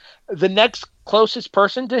 The next closest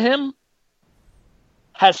person to him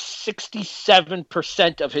has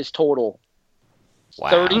 67% of his total. Wow.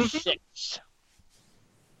 36.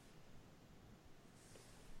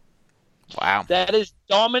 Wow. That is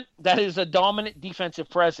a dominant defensive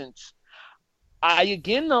presence. I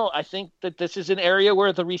think that this is an area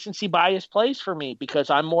where the recency bias plays for me, because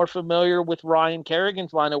I'm more familiar with Ryan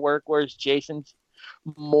Kerrigan's line of work, whereas Jason's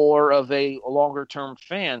more of a longer-term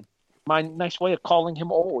fan. My nice way of calling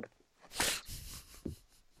him old.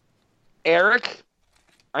 Eric,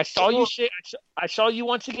 I saw you I saw you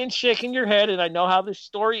once again shaking your head, and I know how this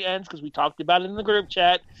story ends because we talked about it in the group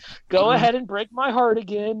chat. Go ahead and break my heart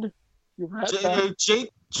again. You're right.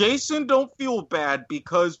 Jason, don't feel bad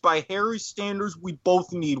because by Harry's standards, we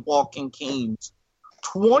both need walking canes.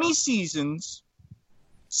 20 seasons,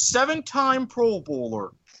 7-time Pro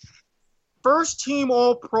Bowler, first team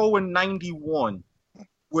All-Pro in 91.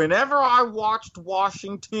 Whenever I watched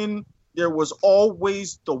Washington, there was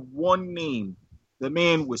always the one name. The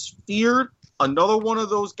man was feared. Another one of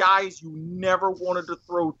those guys you never wanted to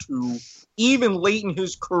throw to, even late in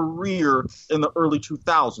his career in the early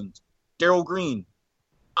 2000s. Darrell Green.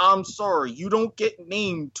 I'm sorry, you don't get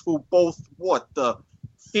named to both, the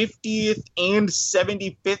 50th and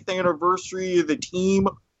 75th anniversary of the team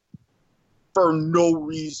for no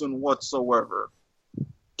reason whatsoever.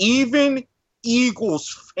 Even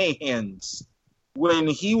Eagles fans, when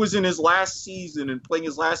he was in his last season and playing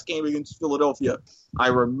his last game against Philadelphia, I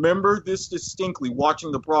remember this distinctly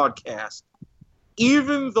watching the broadcast.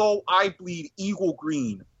 Even though I bleed Eagle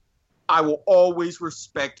Green, I will always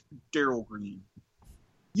respect Darrell Green.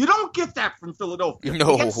 You don't get that from Philadelphia.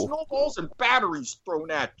 No. You get snowballs and batteries thrown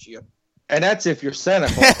at you. And that's if you're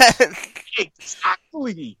cynical.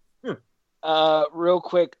 Exactly. Real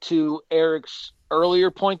quick to Eric's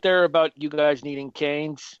earlier point there about you guys needing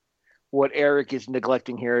canes. What Eric is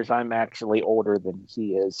neglecting here is I'm actually older than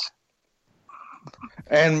he is.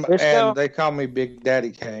 And they call me Big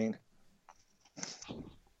Daddy Kane.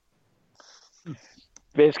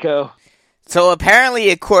 Visco. So apparently,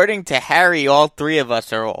 according to Harry, all three of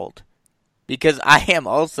us are old. Because I am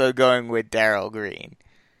also going with Darrell Green.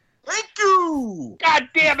 Thank you! God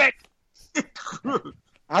damn it!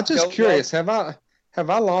 I'm just curious, have I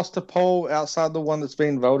lost a poll outside the one that's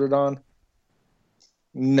being voted on?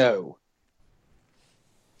 No.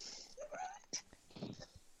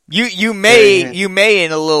 You may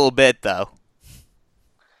in a little bit though.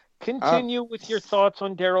 Continue with your thoughts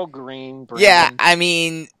on Darrell Green, Brandon. Yeah, I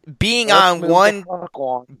mean, being on one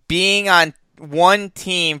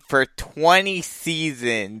team for 20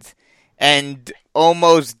 seasons and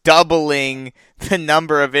almost doubling the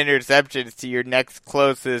number of interceptions to your next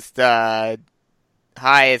closest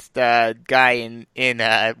highest guy in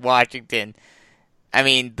Washington. I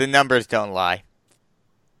mean, the numbers don't lie.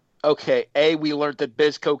 Okay, we learned that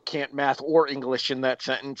Bizco can't math or English in that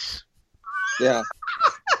sentence. Yeah.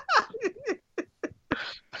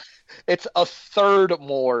 It's a third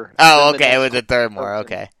more. Oh, okay, it was a third more,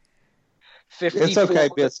 okay. 54 it's okay,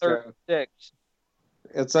 to Bisco. 36.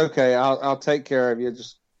 It's okay. I'll take care of you.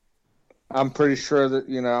 I'm pretty sure that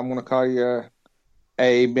I'm going to call you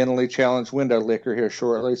a mentally challenged window licker here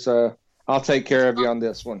shortly. So I'll take care of you on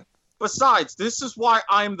this one. Besides, this is why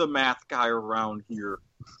I'm the math guy around here.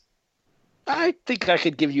 I think I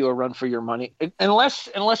could give you a run for your money.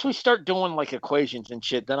 Unless we start doing like equations and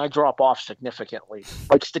shit, then I drop off significantly.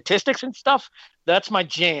 Like statistics and stuff, that's my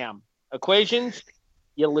jam. Equations,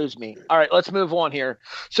 you lose me. All right, let's move on here.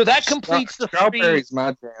 So that completes the Strawberry's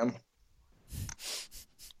my jam.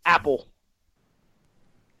 Apple.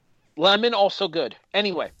 Lemon, also good.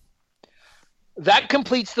 Anyway, that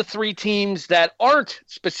completes the three teams that aren't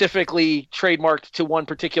specifically trademarked to one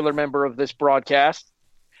particular member of this broadcast.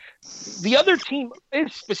 The other team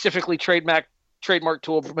is specifically trademarked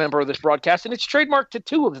to a member of this broadcast, and it's trademarked to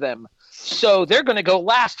two of them. So they're going to go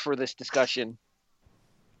last for this discussion.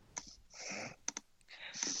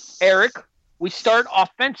 Eric, we start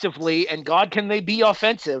offensively, and God, can they be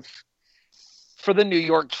offensive for the New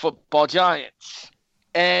York Football Giants?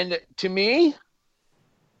 And to me,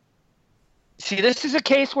 see, this is a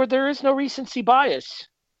case where there is no recency bias.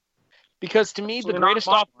 Because to me, the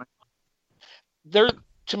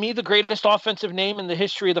greatest offensive name in the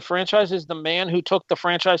history of the franchise is the man who took the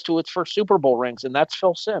franchise to its first Super Bowl rings, and that's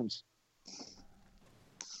Phil Simms.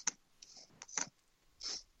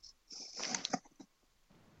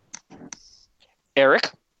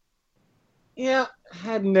 Eric? Yeah,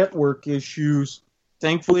 had network issues.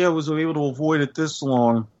 Thankfully, I was able to avoid it this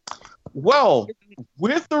long. Well,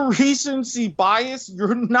 with the recency bias,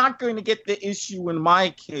 you're not going to get the issue in my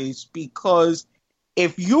case because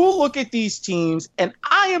if you look at these teams, and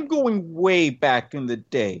I am going way back in the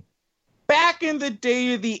day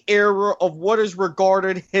of the era of what is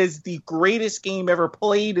regarded as the greatest game ever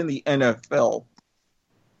played in the NFL,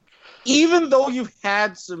 even though you've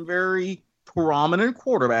had some very prominent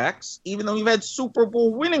quarterbacks, even though you've had Super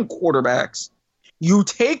Bowl winning quarterbacks, you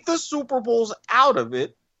take the Super Bowls out of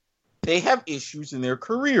it, they have issues in their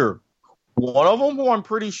career. One of them, who I'm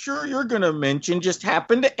pretty sure you're going to mention, just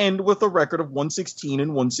happened to end with a record of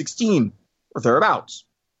 116 or thereabouts.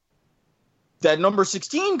 That number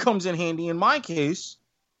 16 comes in handy in my case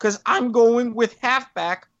because I'm going with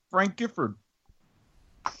halfback Frank Gifford.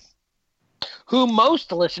 Who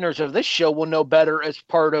most listeners of this show will know better as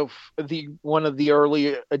part of one of the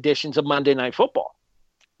early editions of Monday Night Football.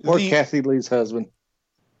 Or Kathy Lee's husband.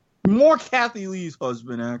 More Kathy Lee's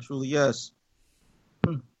husband, actually, yes.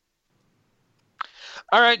 All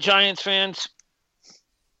right, Giants fans.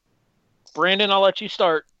 Brandon, I'll let you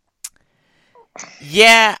start.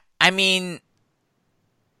 Yeah, I mean,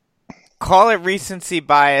 call it recency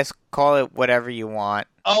bias, call it whatever you want.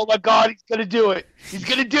 Oh my God, he's going to do it. He's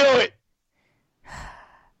going to do it.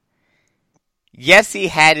 Yes, he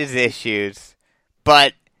had his issues,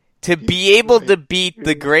 but to be able to beat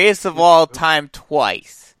the greatest of all time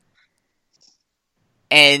twice,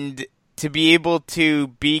 and to be able to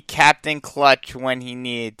be Captain Clutch when he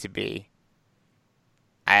needed to be,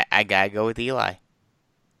 I gotta go with Eli.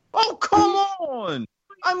 Oh, come on!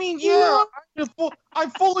 I mean, yeah, I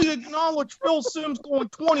fully acknowledge Phil Simms going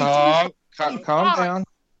 22. Calm down.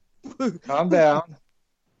 Calm down.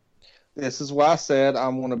 This is why I said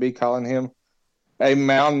I'm going to be calling him a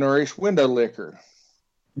malnourished window licker.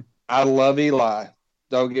 I love Eli.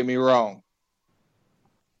 Don't get me wrong.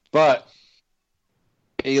 But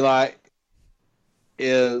Eli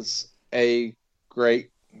is a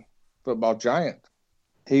great football giant.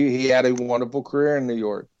 He had a wonderful career in New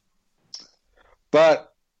York.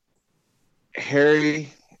 But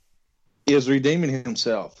Harry is redeeming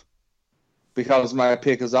himself, because my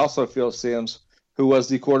pick is also Phil Simms, who was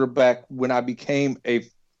the quarterback when I became a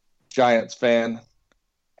Giants fan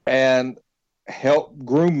and helped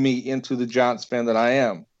groom me into the Giants fan that I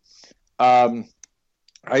am. I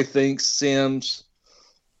think Simms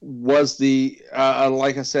was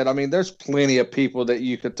like I said, I mean, there's plenty of people that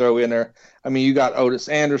you could throw in there. I mean, you got Otis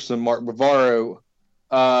Anderson, Mark Bavaro.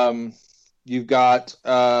 You've got,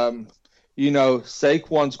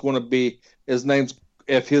 Saquon's going to be, his name's,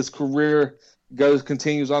 if his career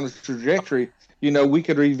continues on the trajectory, we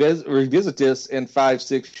could revisit this in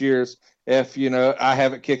 5-6 years if, I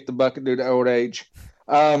haven't kicked the bucket due to old age.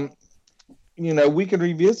 We could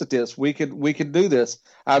revisit this. We could do this.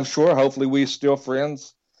 I'm sure, hopefully, we're still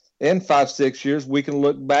friends in 5-6 years. We can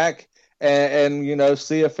look back and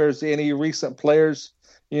see if there's any recent players,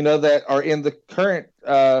 that are in the current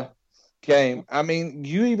game. I mean,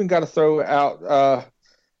 you even got to throw out,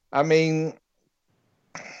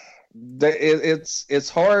 it's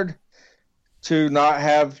hard to not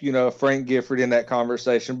have, Frank Gifford in that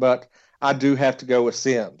conversation, but I do have to go with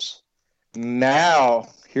Simms. Now,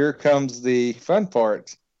 here comes the fun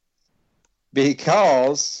part,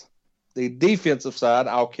 because the defensive side,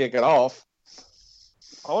 I'll kick it off.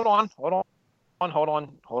 Hold on.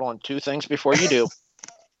 2 things before you do.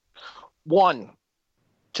 One,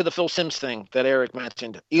 to the Phil Simms thing that Eric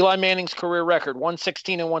mentioned. Eli Manning's career record,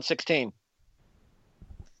 116-116.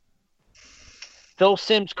 Phil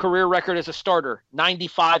Simms' career record as a starter,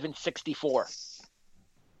 95-64.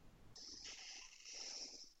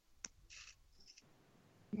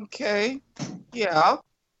 Okay. Yeah.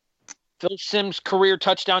 Phil Simms' career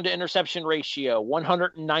touchdown to interception ratio,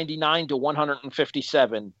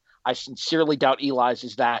 199-157. I sincerely doubt Eli's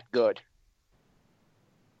is that good.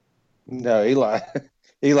 No, Eli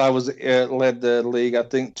was led the league, I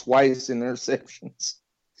think, twice in interceptions.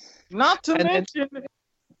 Not to mention.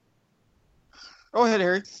 Go ahead,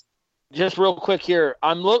 Harry. Just real quick here,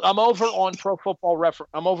 I'm over on Pro Football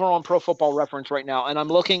Reference right now, and I'm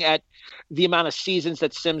looking at the amount of seasons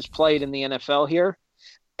that Simms played in the NFL here.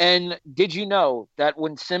 And did you know that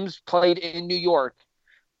when Simms played in New York,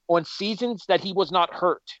 on seasons that he was not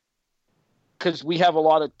hurt, because we have a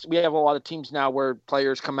lot of teams now where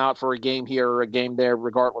players come out for a game here or a game there,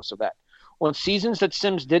 regardless of that. On seasons that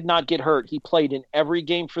Simms did not get hurt, he played in every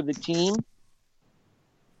game for the team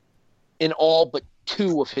in all but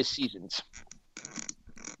 2 of his seasons.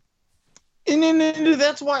 And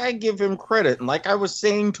that's why I give him credit. And like I was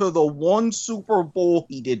saying, to the one Super Bowl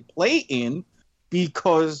he did play in,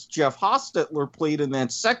 because Jeff Hostetler played in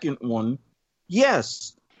that second one,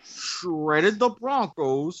 yes, shredded the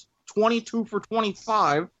Broncos, 22 for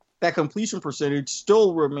 25. That completion percentage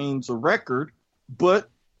still remains a record, but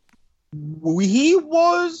he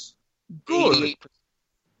was good. 88%.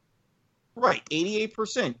 Right,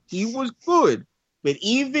 88%. He was good. But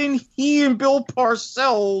even he and Bill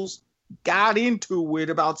Parcells got into it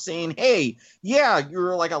about saying, hey, yeah,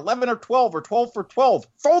 you're like 11 or 12 or 12 for 12.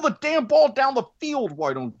 Throw the damn ball down the field,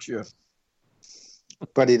 why don't you?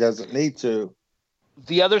 But he doesn't need to.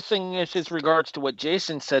 The other thing is regards to what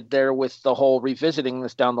Jason said there with the whole revisiting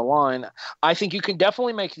this down the line. I think you can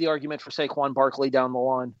definitely make the argument for Saquon Barkley down the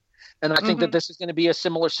line. And I think that this is going to be a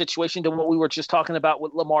similar situation to what we were just talking about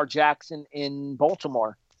with Lamar Jackson in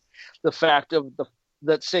Baltimore. the fact of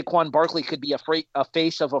that Saquon Barkley could be a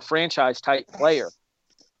face of a franchise type player.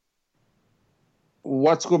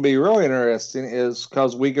 What's going to be really interesting is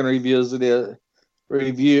because we can revisit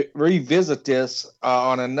this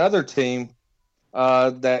on another team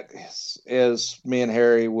that is me and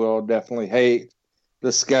Harry will definitely hate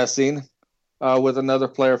discussing with another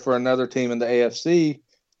player for another team in the AFC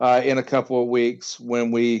in a couple of weeks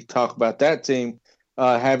when we talk about that team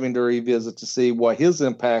having to revisit to see what his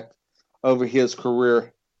impact over his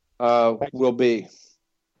career will be.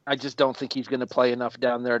 I just don't think he's going to play enough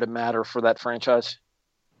down there to matter for that franchise.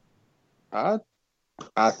 I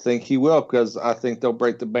think he will because I think they'll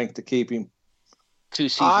break the bank to keep him. 2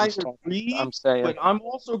 seasons. I agree, I'm saying. but I'm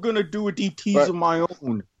also going to do a deep tease of my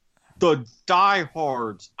own. The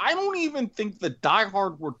diehards. I don't even think the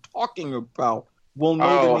diehard we're talking about will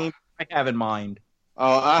know the name I have in mind.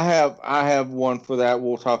 Oh, I have one for that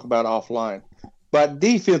we'll talk about offline. But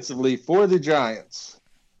defensively for the Giants.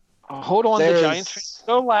 Hold on, the Giants fans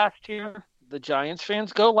go last here. The Giants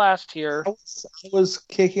fans go last here. I was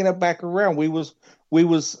kicking it back around.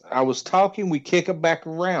 I was talking, we kick it back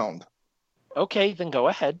around. Okay, then go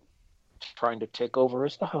ahead. Trying to take over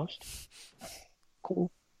as the host. Cool.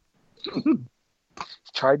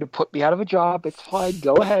 Tried to put me out of a job. It's fine.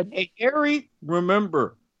 Go ahead. Hey, Harry,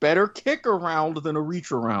 remember, better kick around than a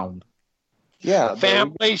reach around. Yeah.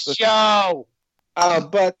 Family show.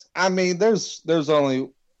 But, I mean, there's only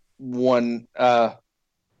one,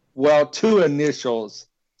 two initials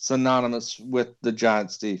synonymous with the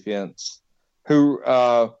Giants defense who,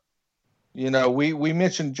 we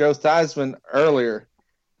mentioned Joe Theismann earlier,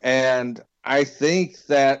 and I think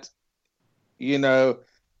that,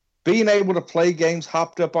 being able to play games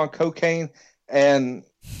hopped up on cocaine and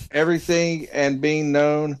everything and being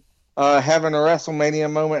known, having a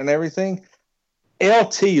WrestleMania moment and everything,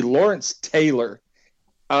 LT, Lawrence Taylor,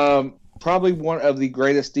 probably one of the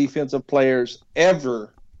greatest defensive players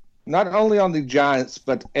ever, not only on the Giants,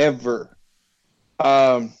 but ever,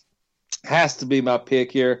 has to be my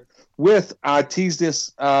pick here. I teased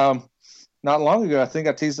this not long ago. I think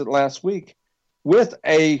I teased it last week.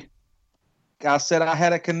 I said I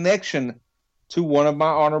had a connection to one of my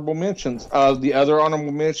honorable mentions. The other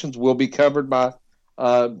honorable mentions will be covered by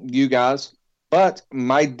you guys. But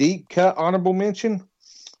my deep cut honorable mention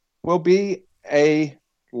will be a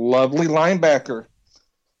lovely linebacker.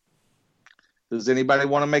 Does anybody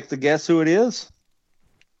want to make the guess who it is?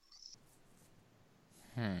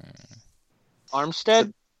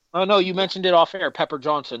 Armstead? Oh, no, you mentioned it off air. Pepper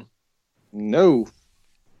Johnson. No.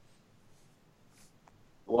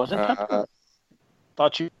 Wasn't Pepper?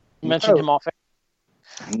 Thought you mentioned him off air.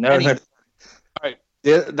 No. All right.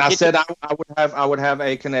 I said I would have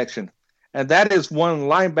a connection. And that is one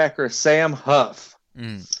linebacker, Sam Huff.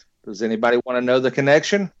 Does anybody want to know the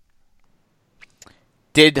connection?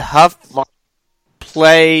 Did Huff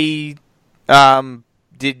play?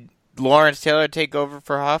 Did Lawrence Taylor take over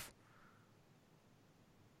for Huff?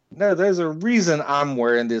 No, there's a reason I'm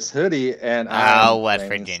wearing this hoodie. And West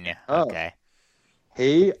Virginia. Okay.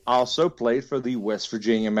 He also played for the West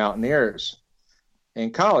Virginia Mountaineers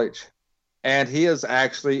in college. And he is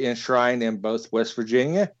actually enshrined in both West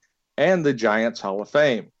Virginia and the Giants Hall of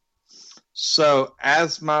Fame. So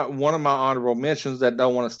as one of my honorable mentions that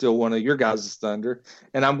don't want to steal one of your guys' thunder,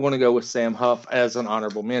 and I'm going to go with Sam Huff as an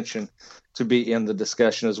honorable mention to be in the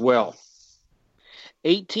discussion as well.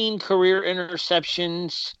 18 career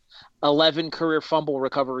interceptions, 11 career fumble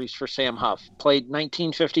recoveries for Sam Huff. Played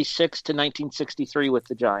 1956 to 1963 with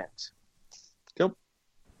the Giants. Yep.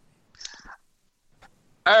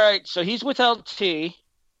 All right, so he's with LT.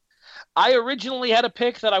 I originally had a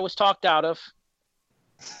pick that I was talked out of.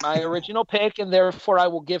 My original pick, and therefore I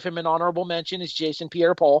will give him an honorable mention, is Jason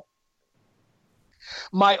Pierre-Paul.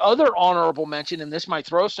 My other honorable mention, and this might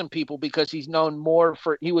throw some people because he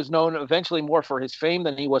was known eventually more for his fame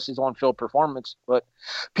than he was his on-field performance, but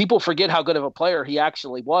people forget how good of a player he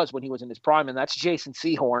actually was when he was in his prime, and that's Jason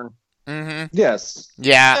Sehorn. Mm-hmm. Yes.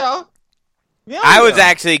 Yeah. I was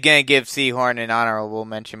actually going to give Sehorn an honorable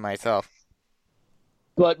mention myself.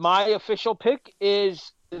 But my official pick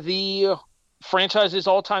is the franchise's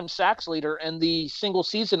all-time sacks leader and the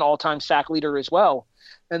single-season all-time sack leader as well,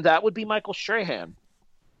 and that would be Michael Strahan.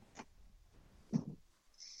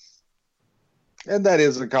 And that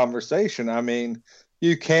is a conversation. I mean,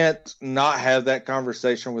 you can't not have that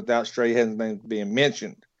conversation without Strahan's name being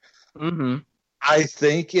mentioned. Mm-hmm. I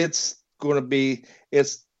think it's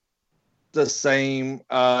the same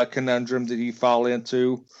conundrum that you fall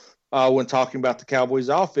into when talking about the Cowboys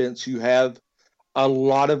offense. You have a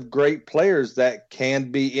lot of great players that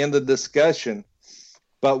can be in the discussion,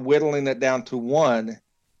 but whittling it down to one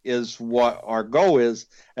is what our goal is,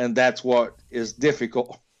 and that's what is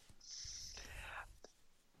difficult.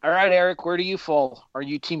 All right, Eric, where do you fall? Are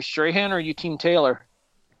you Team Strahan or are you Team Taylor?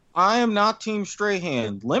 I am not Team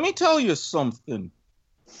Strahan. Let me tell you something.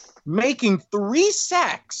 Making 3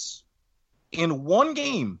 sacks in one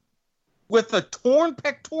game with a torn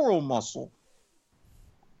pectoral muscle,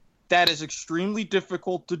 that is extremely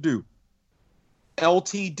difficult to do.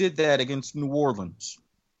 LT did that against New Orleans.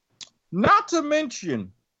 Not to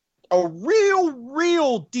mention a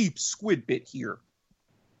real deep squid bit here.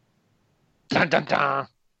 Dun, dun, dun.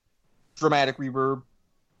 Dramatic reverb.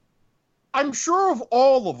 I'm sure of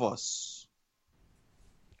all of us,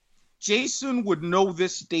 Jason would know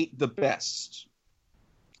this date the best.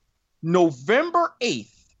 November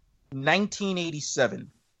 8th,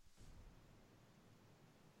 1987.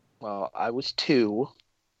 Well, I was 2.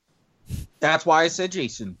 That's why I said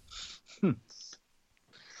Jason.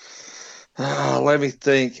 Let me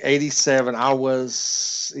think. 87. I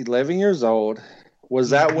was 11 years old. Was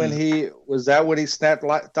that when he snapped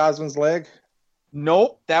Theismann's leg?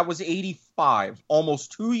 Nope, that was 85.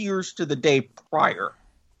 Almost 2 years to the day prior.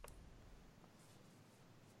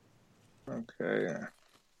 Okay.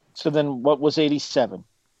 So then what was 87?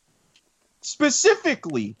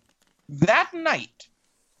 Specifically, that night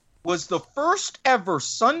was the first ever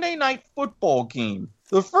Sunday night football game,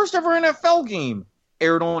 the first ever NFL game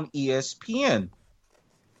aired on ESPN.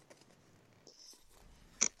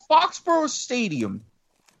 Foxborough Stadium,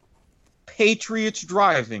 Patriots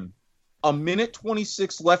driving,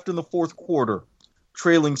 1:26 left in the fourth quarter,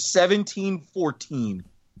 trailing 17-14.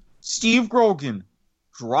 Steve Grogan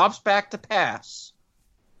drops back to pass,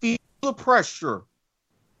 feels the pressure,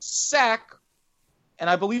 sack, and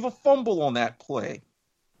I believe a fumble on that play.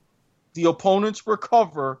 The opponents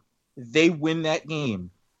recover, they win that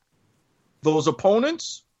game. Those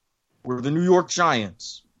opponents were the New York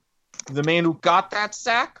Giants. The man who got that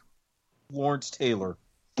sack, Lawrence Taylor.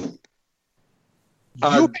 You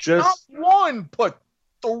not one, but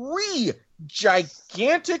 3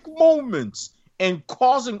 gigantic moments and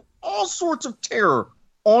causing all sorts of terror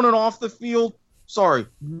on and off the field. Sorry,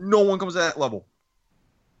 no one comes to that level.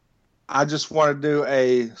 I just want to do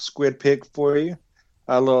a squid pick for you.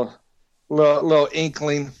 A little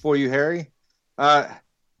inkling for you, Harry.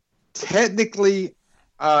 Technically,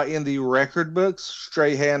 in the record books,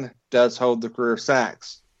 Strahan does hold the career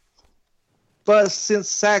sacks. But since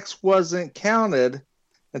sacks wasn't counted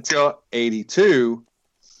until 82,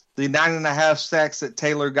 the 9.5 sacks that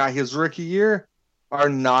Taylor got his rookie year are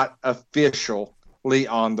not officially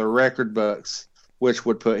on the record books, which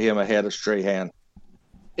would put him ahead of Strahan.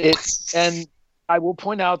 And I will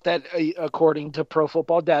point out that according to Pro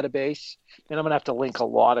Football Database, and I'm going to have to link a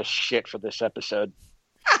lot of shit for this episode,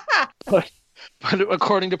 but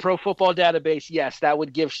according to Pro Football Database, yes, that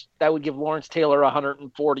would give Lawrence Taylor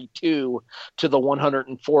 142 to the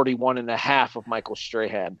 141.5 of Michael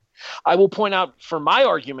Strahan. I will point out for my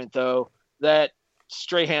argument, though, that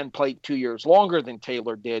Strahan played 2 years longer than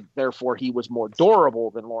Taylor did. Therefore, he was more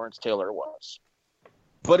durable than Lawrence Taylor was.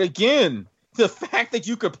 But again, the fact that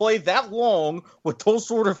you could play that long with those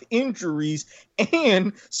sort of injuries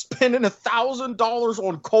and spending $1,000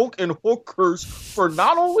 on coke and hookers for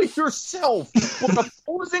not only yourself, but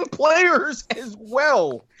opposing players as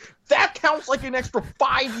well, that counts like an extra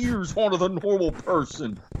 5 years onto the normal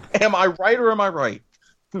person. Am I right or am I right?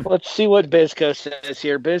 Let's see what Bizco says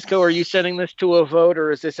here. Bizco, are you sending this to a vote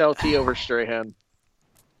or is this LT over Strahan?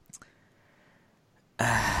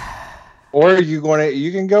 Or you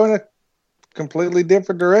can go in a completely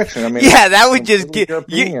different direction. I mean, yeah, that would just give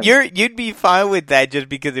you'd be fine with that just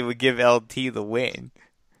because it would give LT the win.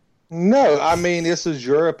 No, I mean, this is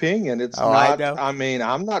your opinion. It's not. I know. I mean,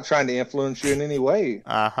 I'm not trying to influence you in any way.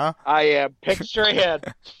 I am. Pick Strahan.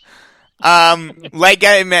 Like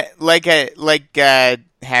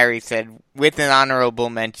Harry said, with an honorable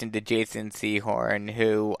mention to Jason Sehorn,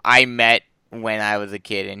 who I met when I was a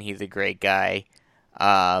kid, and he's a great guy.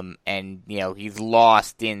 And he's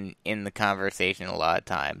lost in the conversation a lot of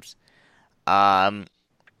times.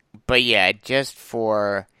 But yeah, just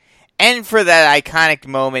for that iconic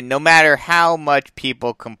moment, no matter how much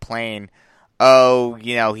people complain,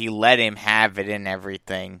 he let him have it and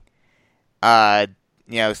everything.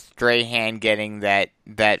 Strahan getting that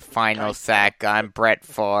final sack on Brett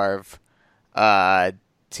Favre,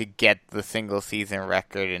 to get the single season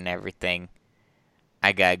record and everything.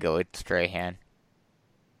 I gotta go with Strahan.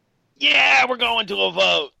 Yeah, we're going to a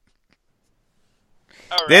vote.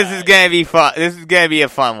 All this right. is gonna be fun. This is gonna be a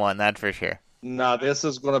fun one, that's for sure. No, this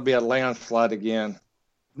is going to be a landslide again.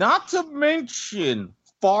 Not to mention,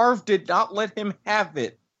 Favre did not let him have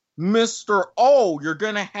it Mr. Oh, you're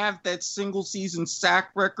going to have that single season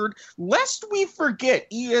sack record. Lest we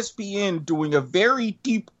forget ESPN doing a very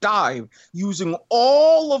deep dive using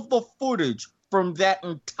all of the footage from that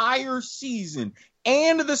entire season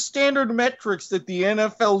and the standard metrics that the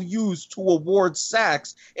NFL used to award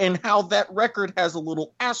sacks and how that record has a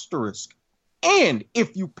little asterisk. And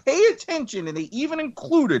if you pay attention, and they even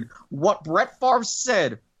included what Brett Favre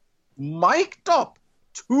said, mic'd up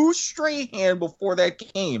to Strahan before that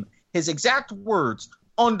game, his exact words,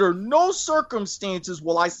 under no circumstances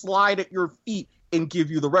will I slide at your feet and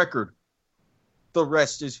give you the record. The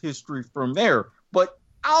rest is history from there. But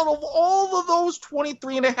out of all of those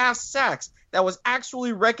 23 and a half sacks, that was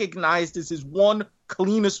actually recognized as his one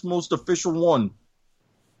cleanest, most official one.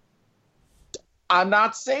 I'm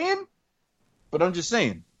not saying, but I'm just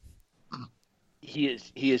saying. He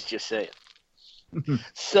is just saying.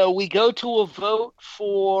 So we go to a vote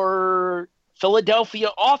for Philadelphia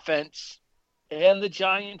offense and the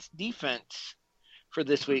Giants defense for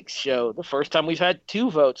this week's show. The first time we've had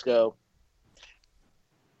 2 votes go.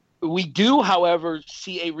 We do, however,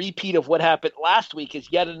 see a repeat of what happened last week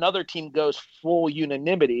as yet another team goes full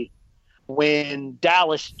unanimity when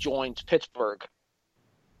Dallas joins Pittsburgh.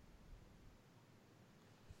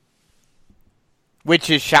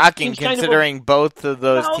 Which is shocking considering both of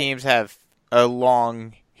those teams have a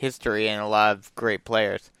long history and a lot of great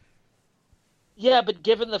players. Yeah, but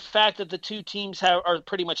given the fact that the two teams are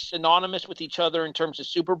pretty much synonymous with each other in terms of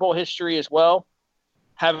Super Bowl history as well,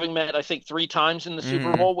 having met, I think, 3 times in the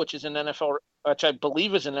Super Bowl, which is an NFL, which I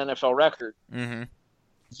believe is an NFL record. Mm-hmm.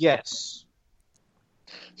 Yes.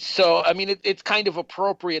 So, I mean, it's kind of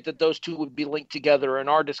appropriate that those two would be linked together in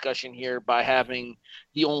our discussion here by having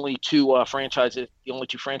the only two franchises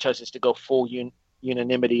to go full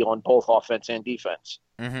unanimity on both offense and defense.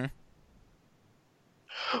 Mm-hmm.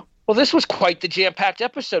 Well, this was quite the jam-packed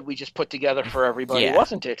episode we just put together for everybody,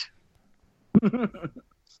 wasn't it?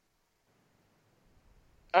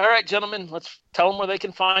 All right, gentlemen, let's tell them where they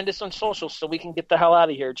can find us on social so we can get the hell out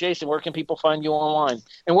of here. Jason, where can people find you online?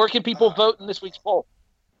 And where can people vote in this week's poll?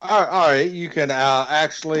 All right. You can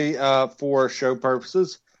actually, for show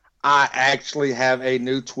purposes, I actually have a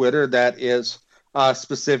new Twitter that is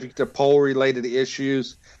specific to poll-related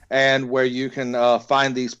issues and where you can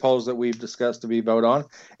find these polls that we've discussed to be voted on.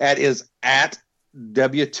 That is at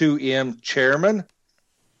W2M Chairman.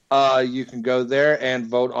 You can go there and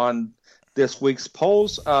vote on this week's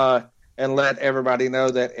polls and let everybody know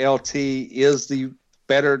that LT is the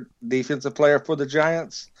better defensive player for the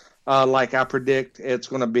Giants. Like I predict, it's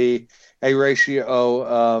going to be a ratio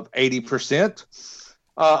of 80%.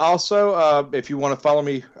 Also, if you want to follow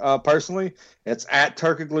me personally, it's at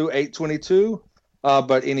Turkoglu822.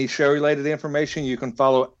 But any show-related information, you can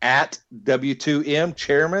follow at W2M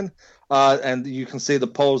Chairman, and you can see the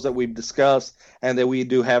polls that we've discussed and that we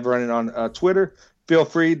do have running on Twitter. Feel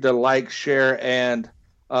free to like, share, and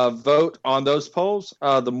vote on those polls.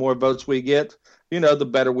 The more votes we get, the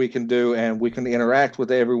better we can do, and we can interact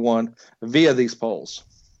with everyone via these polls.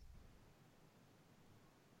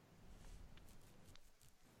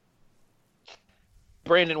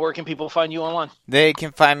 Brandon, where can people find you online? They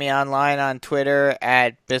can find me online on Twitter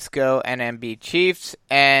at Bisco NMB Chiefs,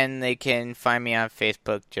 and they can find me on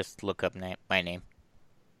Facebook. Just look up my name.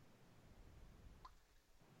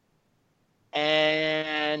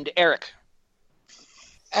 And Eric.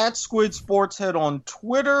 At Squid Sportshead on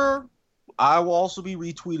Twitter. I will also be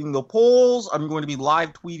retweeting the polls. I'm going to be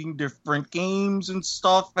live tweeting different games and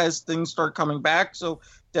stuff as things start coming back, so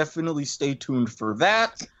definitely stay tuned for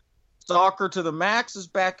that. Soccer to the Max is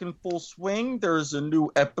back in full swing. There's a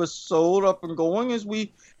new episode up and going as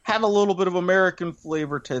we have a little bit of American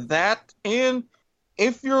flavor to that. And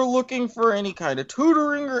if you're looking for any kind of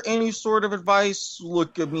tutoring or any sort of advice,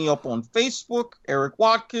 look at me up on Facebook, Eric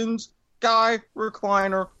Watkins, Guy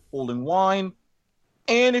Recliner, Holding Wine.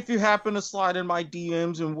 And if you happen to slide in my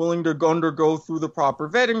DMs and willing to undergo through the proper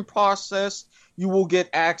vetting process, you will get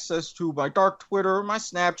access to my dark Twitter, my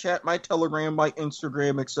Snapchat, my Telegram, my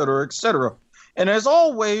Instagram, etc., etc. And as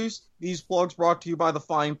always, these blogs brought to you by the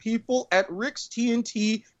fine people at Rick's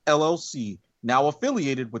TNT LLC, now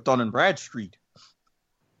affiliated with Dun & Bradstreet.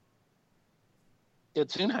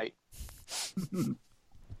 It's tonight.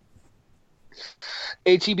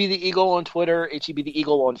 HEB the Eagle on Twitter, HEB the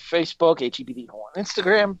Eagle on Facebook, HEB the Eagle on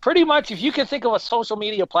Instagram. Pretty much, if you can think of a social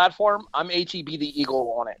media platform, I'm HEB the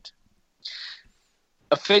Eagle on it.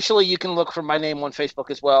 Officially, you can look for my name on Facebook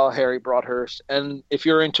as well, Harry Broadhurst. And if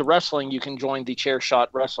you're into wrestling, you can join the Chair Shot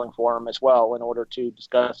Wrestling Forum as well in order to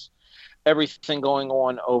discuss everything going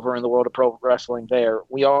on over in the world of pro wrestling there.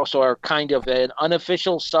 We also are kind of an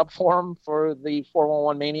unofficial subforum for the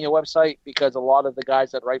 411 Mania website, because a lot of the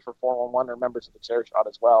guys that write for 411 are members of the Chairshot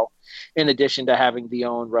as well, in addition to having the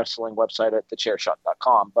own wrestling website at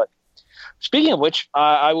thechairshot.com. But speaking of which,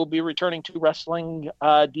 I will be returning to wrestling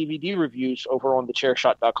DVD reviews over on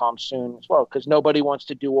thechairshot.com soon as well, because nobody wants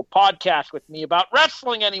to do a podcast with me about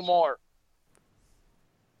wrestling anymore.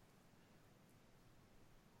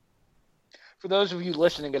 For those of you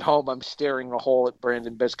listening at home, I'm staring a hole at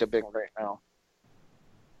Brandon Biskabing right now.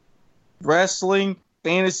 Wrestling,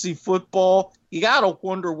 fantasy football, you gotta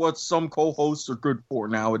wonder what some co-hosts are good for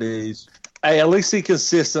nowadays. Hey, at least he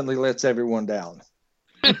consistently lets everyone down.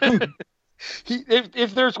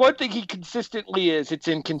 If there's one thing he consistently is, it's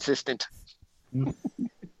inconsistent.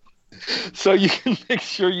 So you can make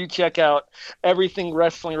sure you check out everything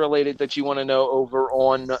wrestling related that you want to know over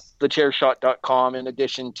on thechairshot.com, in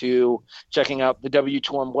addition to checking out the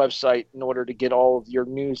W2M website in order to get all of your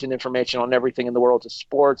news and information on everything in the world of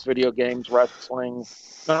sports, video games, wrestling.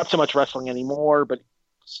 Not so much wrestling anymore, but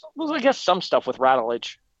I guess some stuff with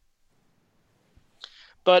Rattleage.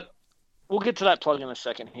 But we'll get to that plug in a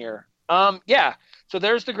second here. So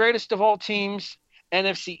there's the greatest of all teams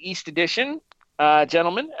NFC East edition.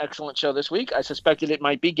 Gentlemen, excellent show this week. I suspected it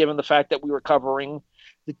might be, given the fact that we were covering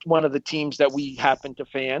one of the teams that we happen to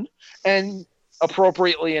fan. And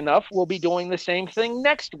appropriately enough, we'll be doing the same thing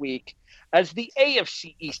next week as the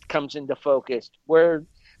AFC East comes into focus, where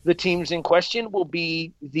the teams in question will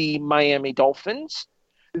be the Miami Dolphins,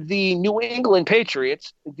 the New England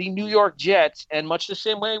Patriots, the New York Jets, and much the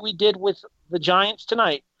same way we did with the Giants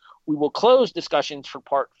tonight, we will close discussions for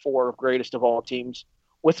part 4 of Greatest of All Teams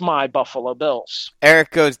with my Buffalo Bills.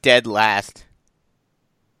 Eric goes dead last.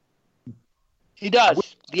 He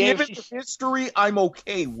does. Given the history, I'm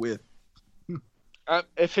okay with.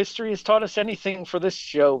 If history has taught us anything for this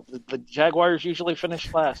show, the Jaguars usually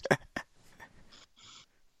finish last.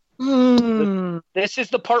 This is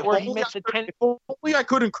the part where he makes a 10. If only I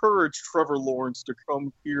could encourage Trevor Lawrence to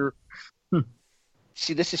come here.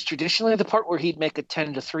 See, this is traditionally the part where he'd make a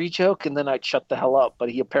 10-3 joke, and then I'd shut the hell up. But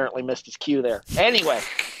he apparently missed his cue there. Anyway,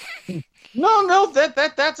 no,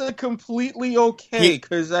 that's a completely okay,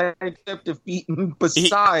 because I accept defeat.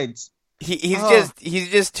 Besides, he's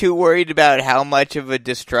just too worried about how much of a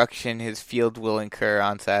destruction his field will incur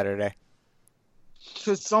on Saturday.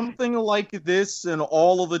 Because something like this and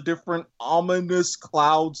all of the different ominous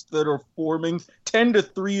clouds that are forming,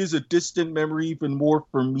 10-3 is a distant memory, even more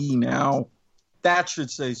for me now. That should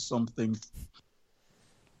say something.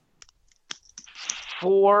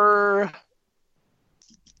 For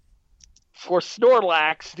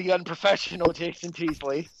Snorlax, the unprofessional Jason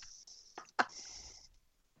Teasley.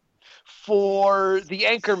 For the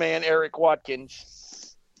anchorman, Eric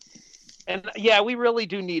Watkins. And yeah, we really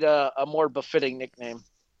do need a more befitting nickname.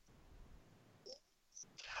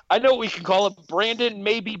 I know what we can call it, Brandon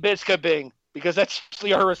Maybe Biscabing, because that's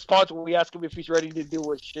usually our response when we ask him if he's ready to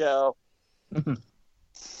do a show.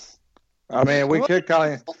 I mean, we could call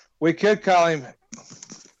him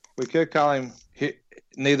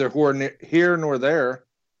neither here nor there.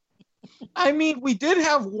 I mean, we did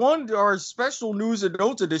have one. Our special news and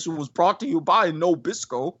notes edition was brought to you by No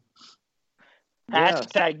Bisco.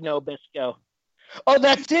 Hashtag No Bisco. Oh,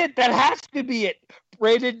 that's it. That has to be it.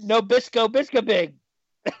 Rated No Bisco Biscabing.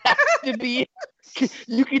 That has to be it.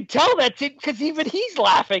 You can tell that's it because even he's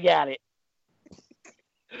laughing at it.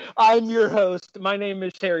 I'm your host. My name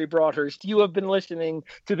is Terry Broadhurst. You have been listening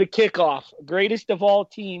to the Kickoff, Greatest of All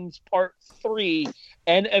Teams, Part 3,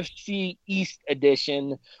 NFC East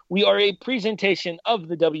Edition. We are a presentation of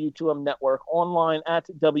the W2M Network online at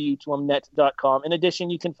W2Mnet.com. In addition,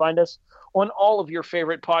 you can find us on all of your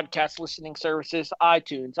favorite podcast listening services,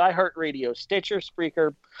 iTunes, iHeartRadio, Stitcher,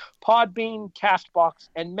 Spreaker, Podbean, CastBox,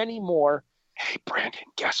 and many more. Hey, Brandon,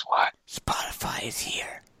 guess what? Spotify is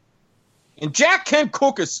here. And Jack Kent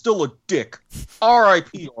Cook is still a dick.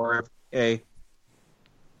 R.I.P. RFK.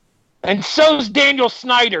 And so's Daniel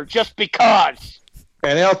Snyder, just because.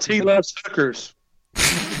 And LT loves hookers.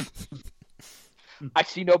 I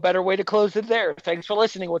see no better way to close it there. Thanks for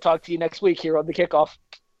listening. We'll talk to you next week here on the Kickoff.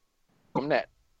 Net.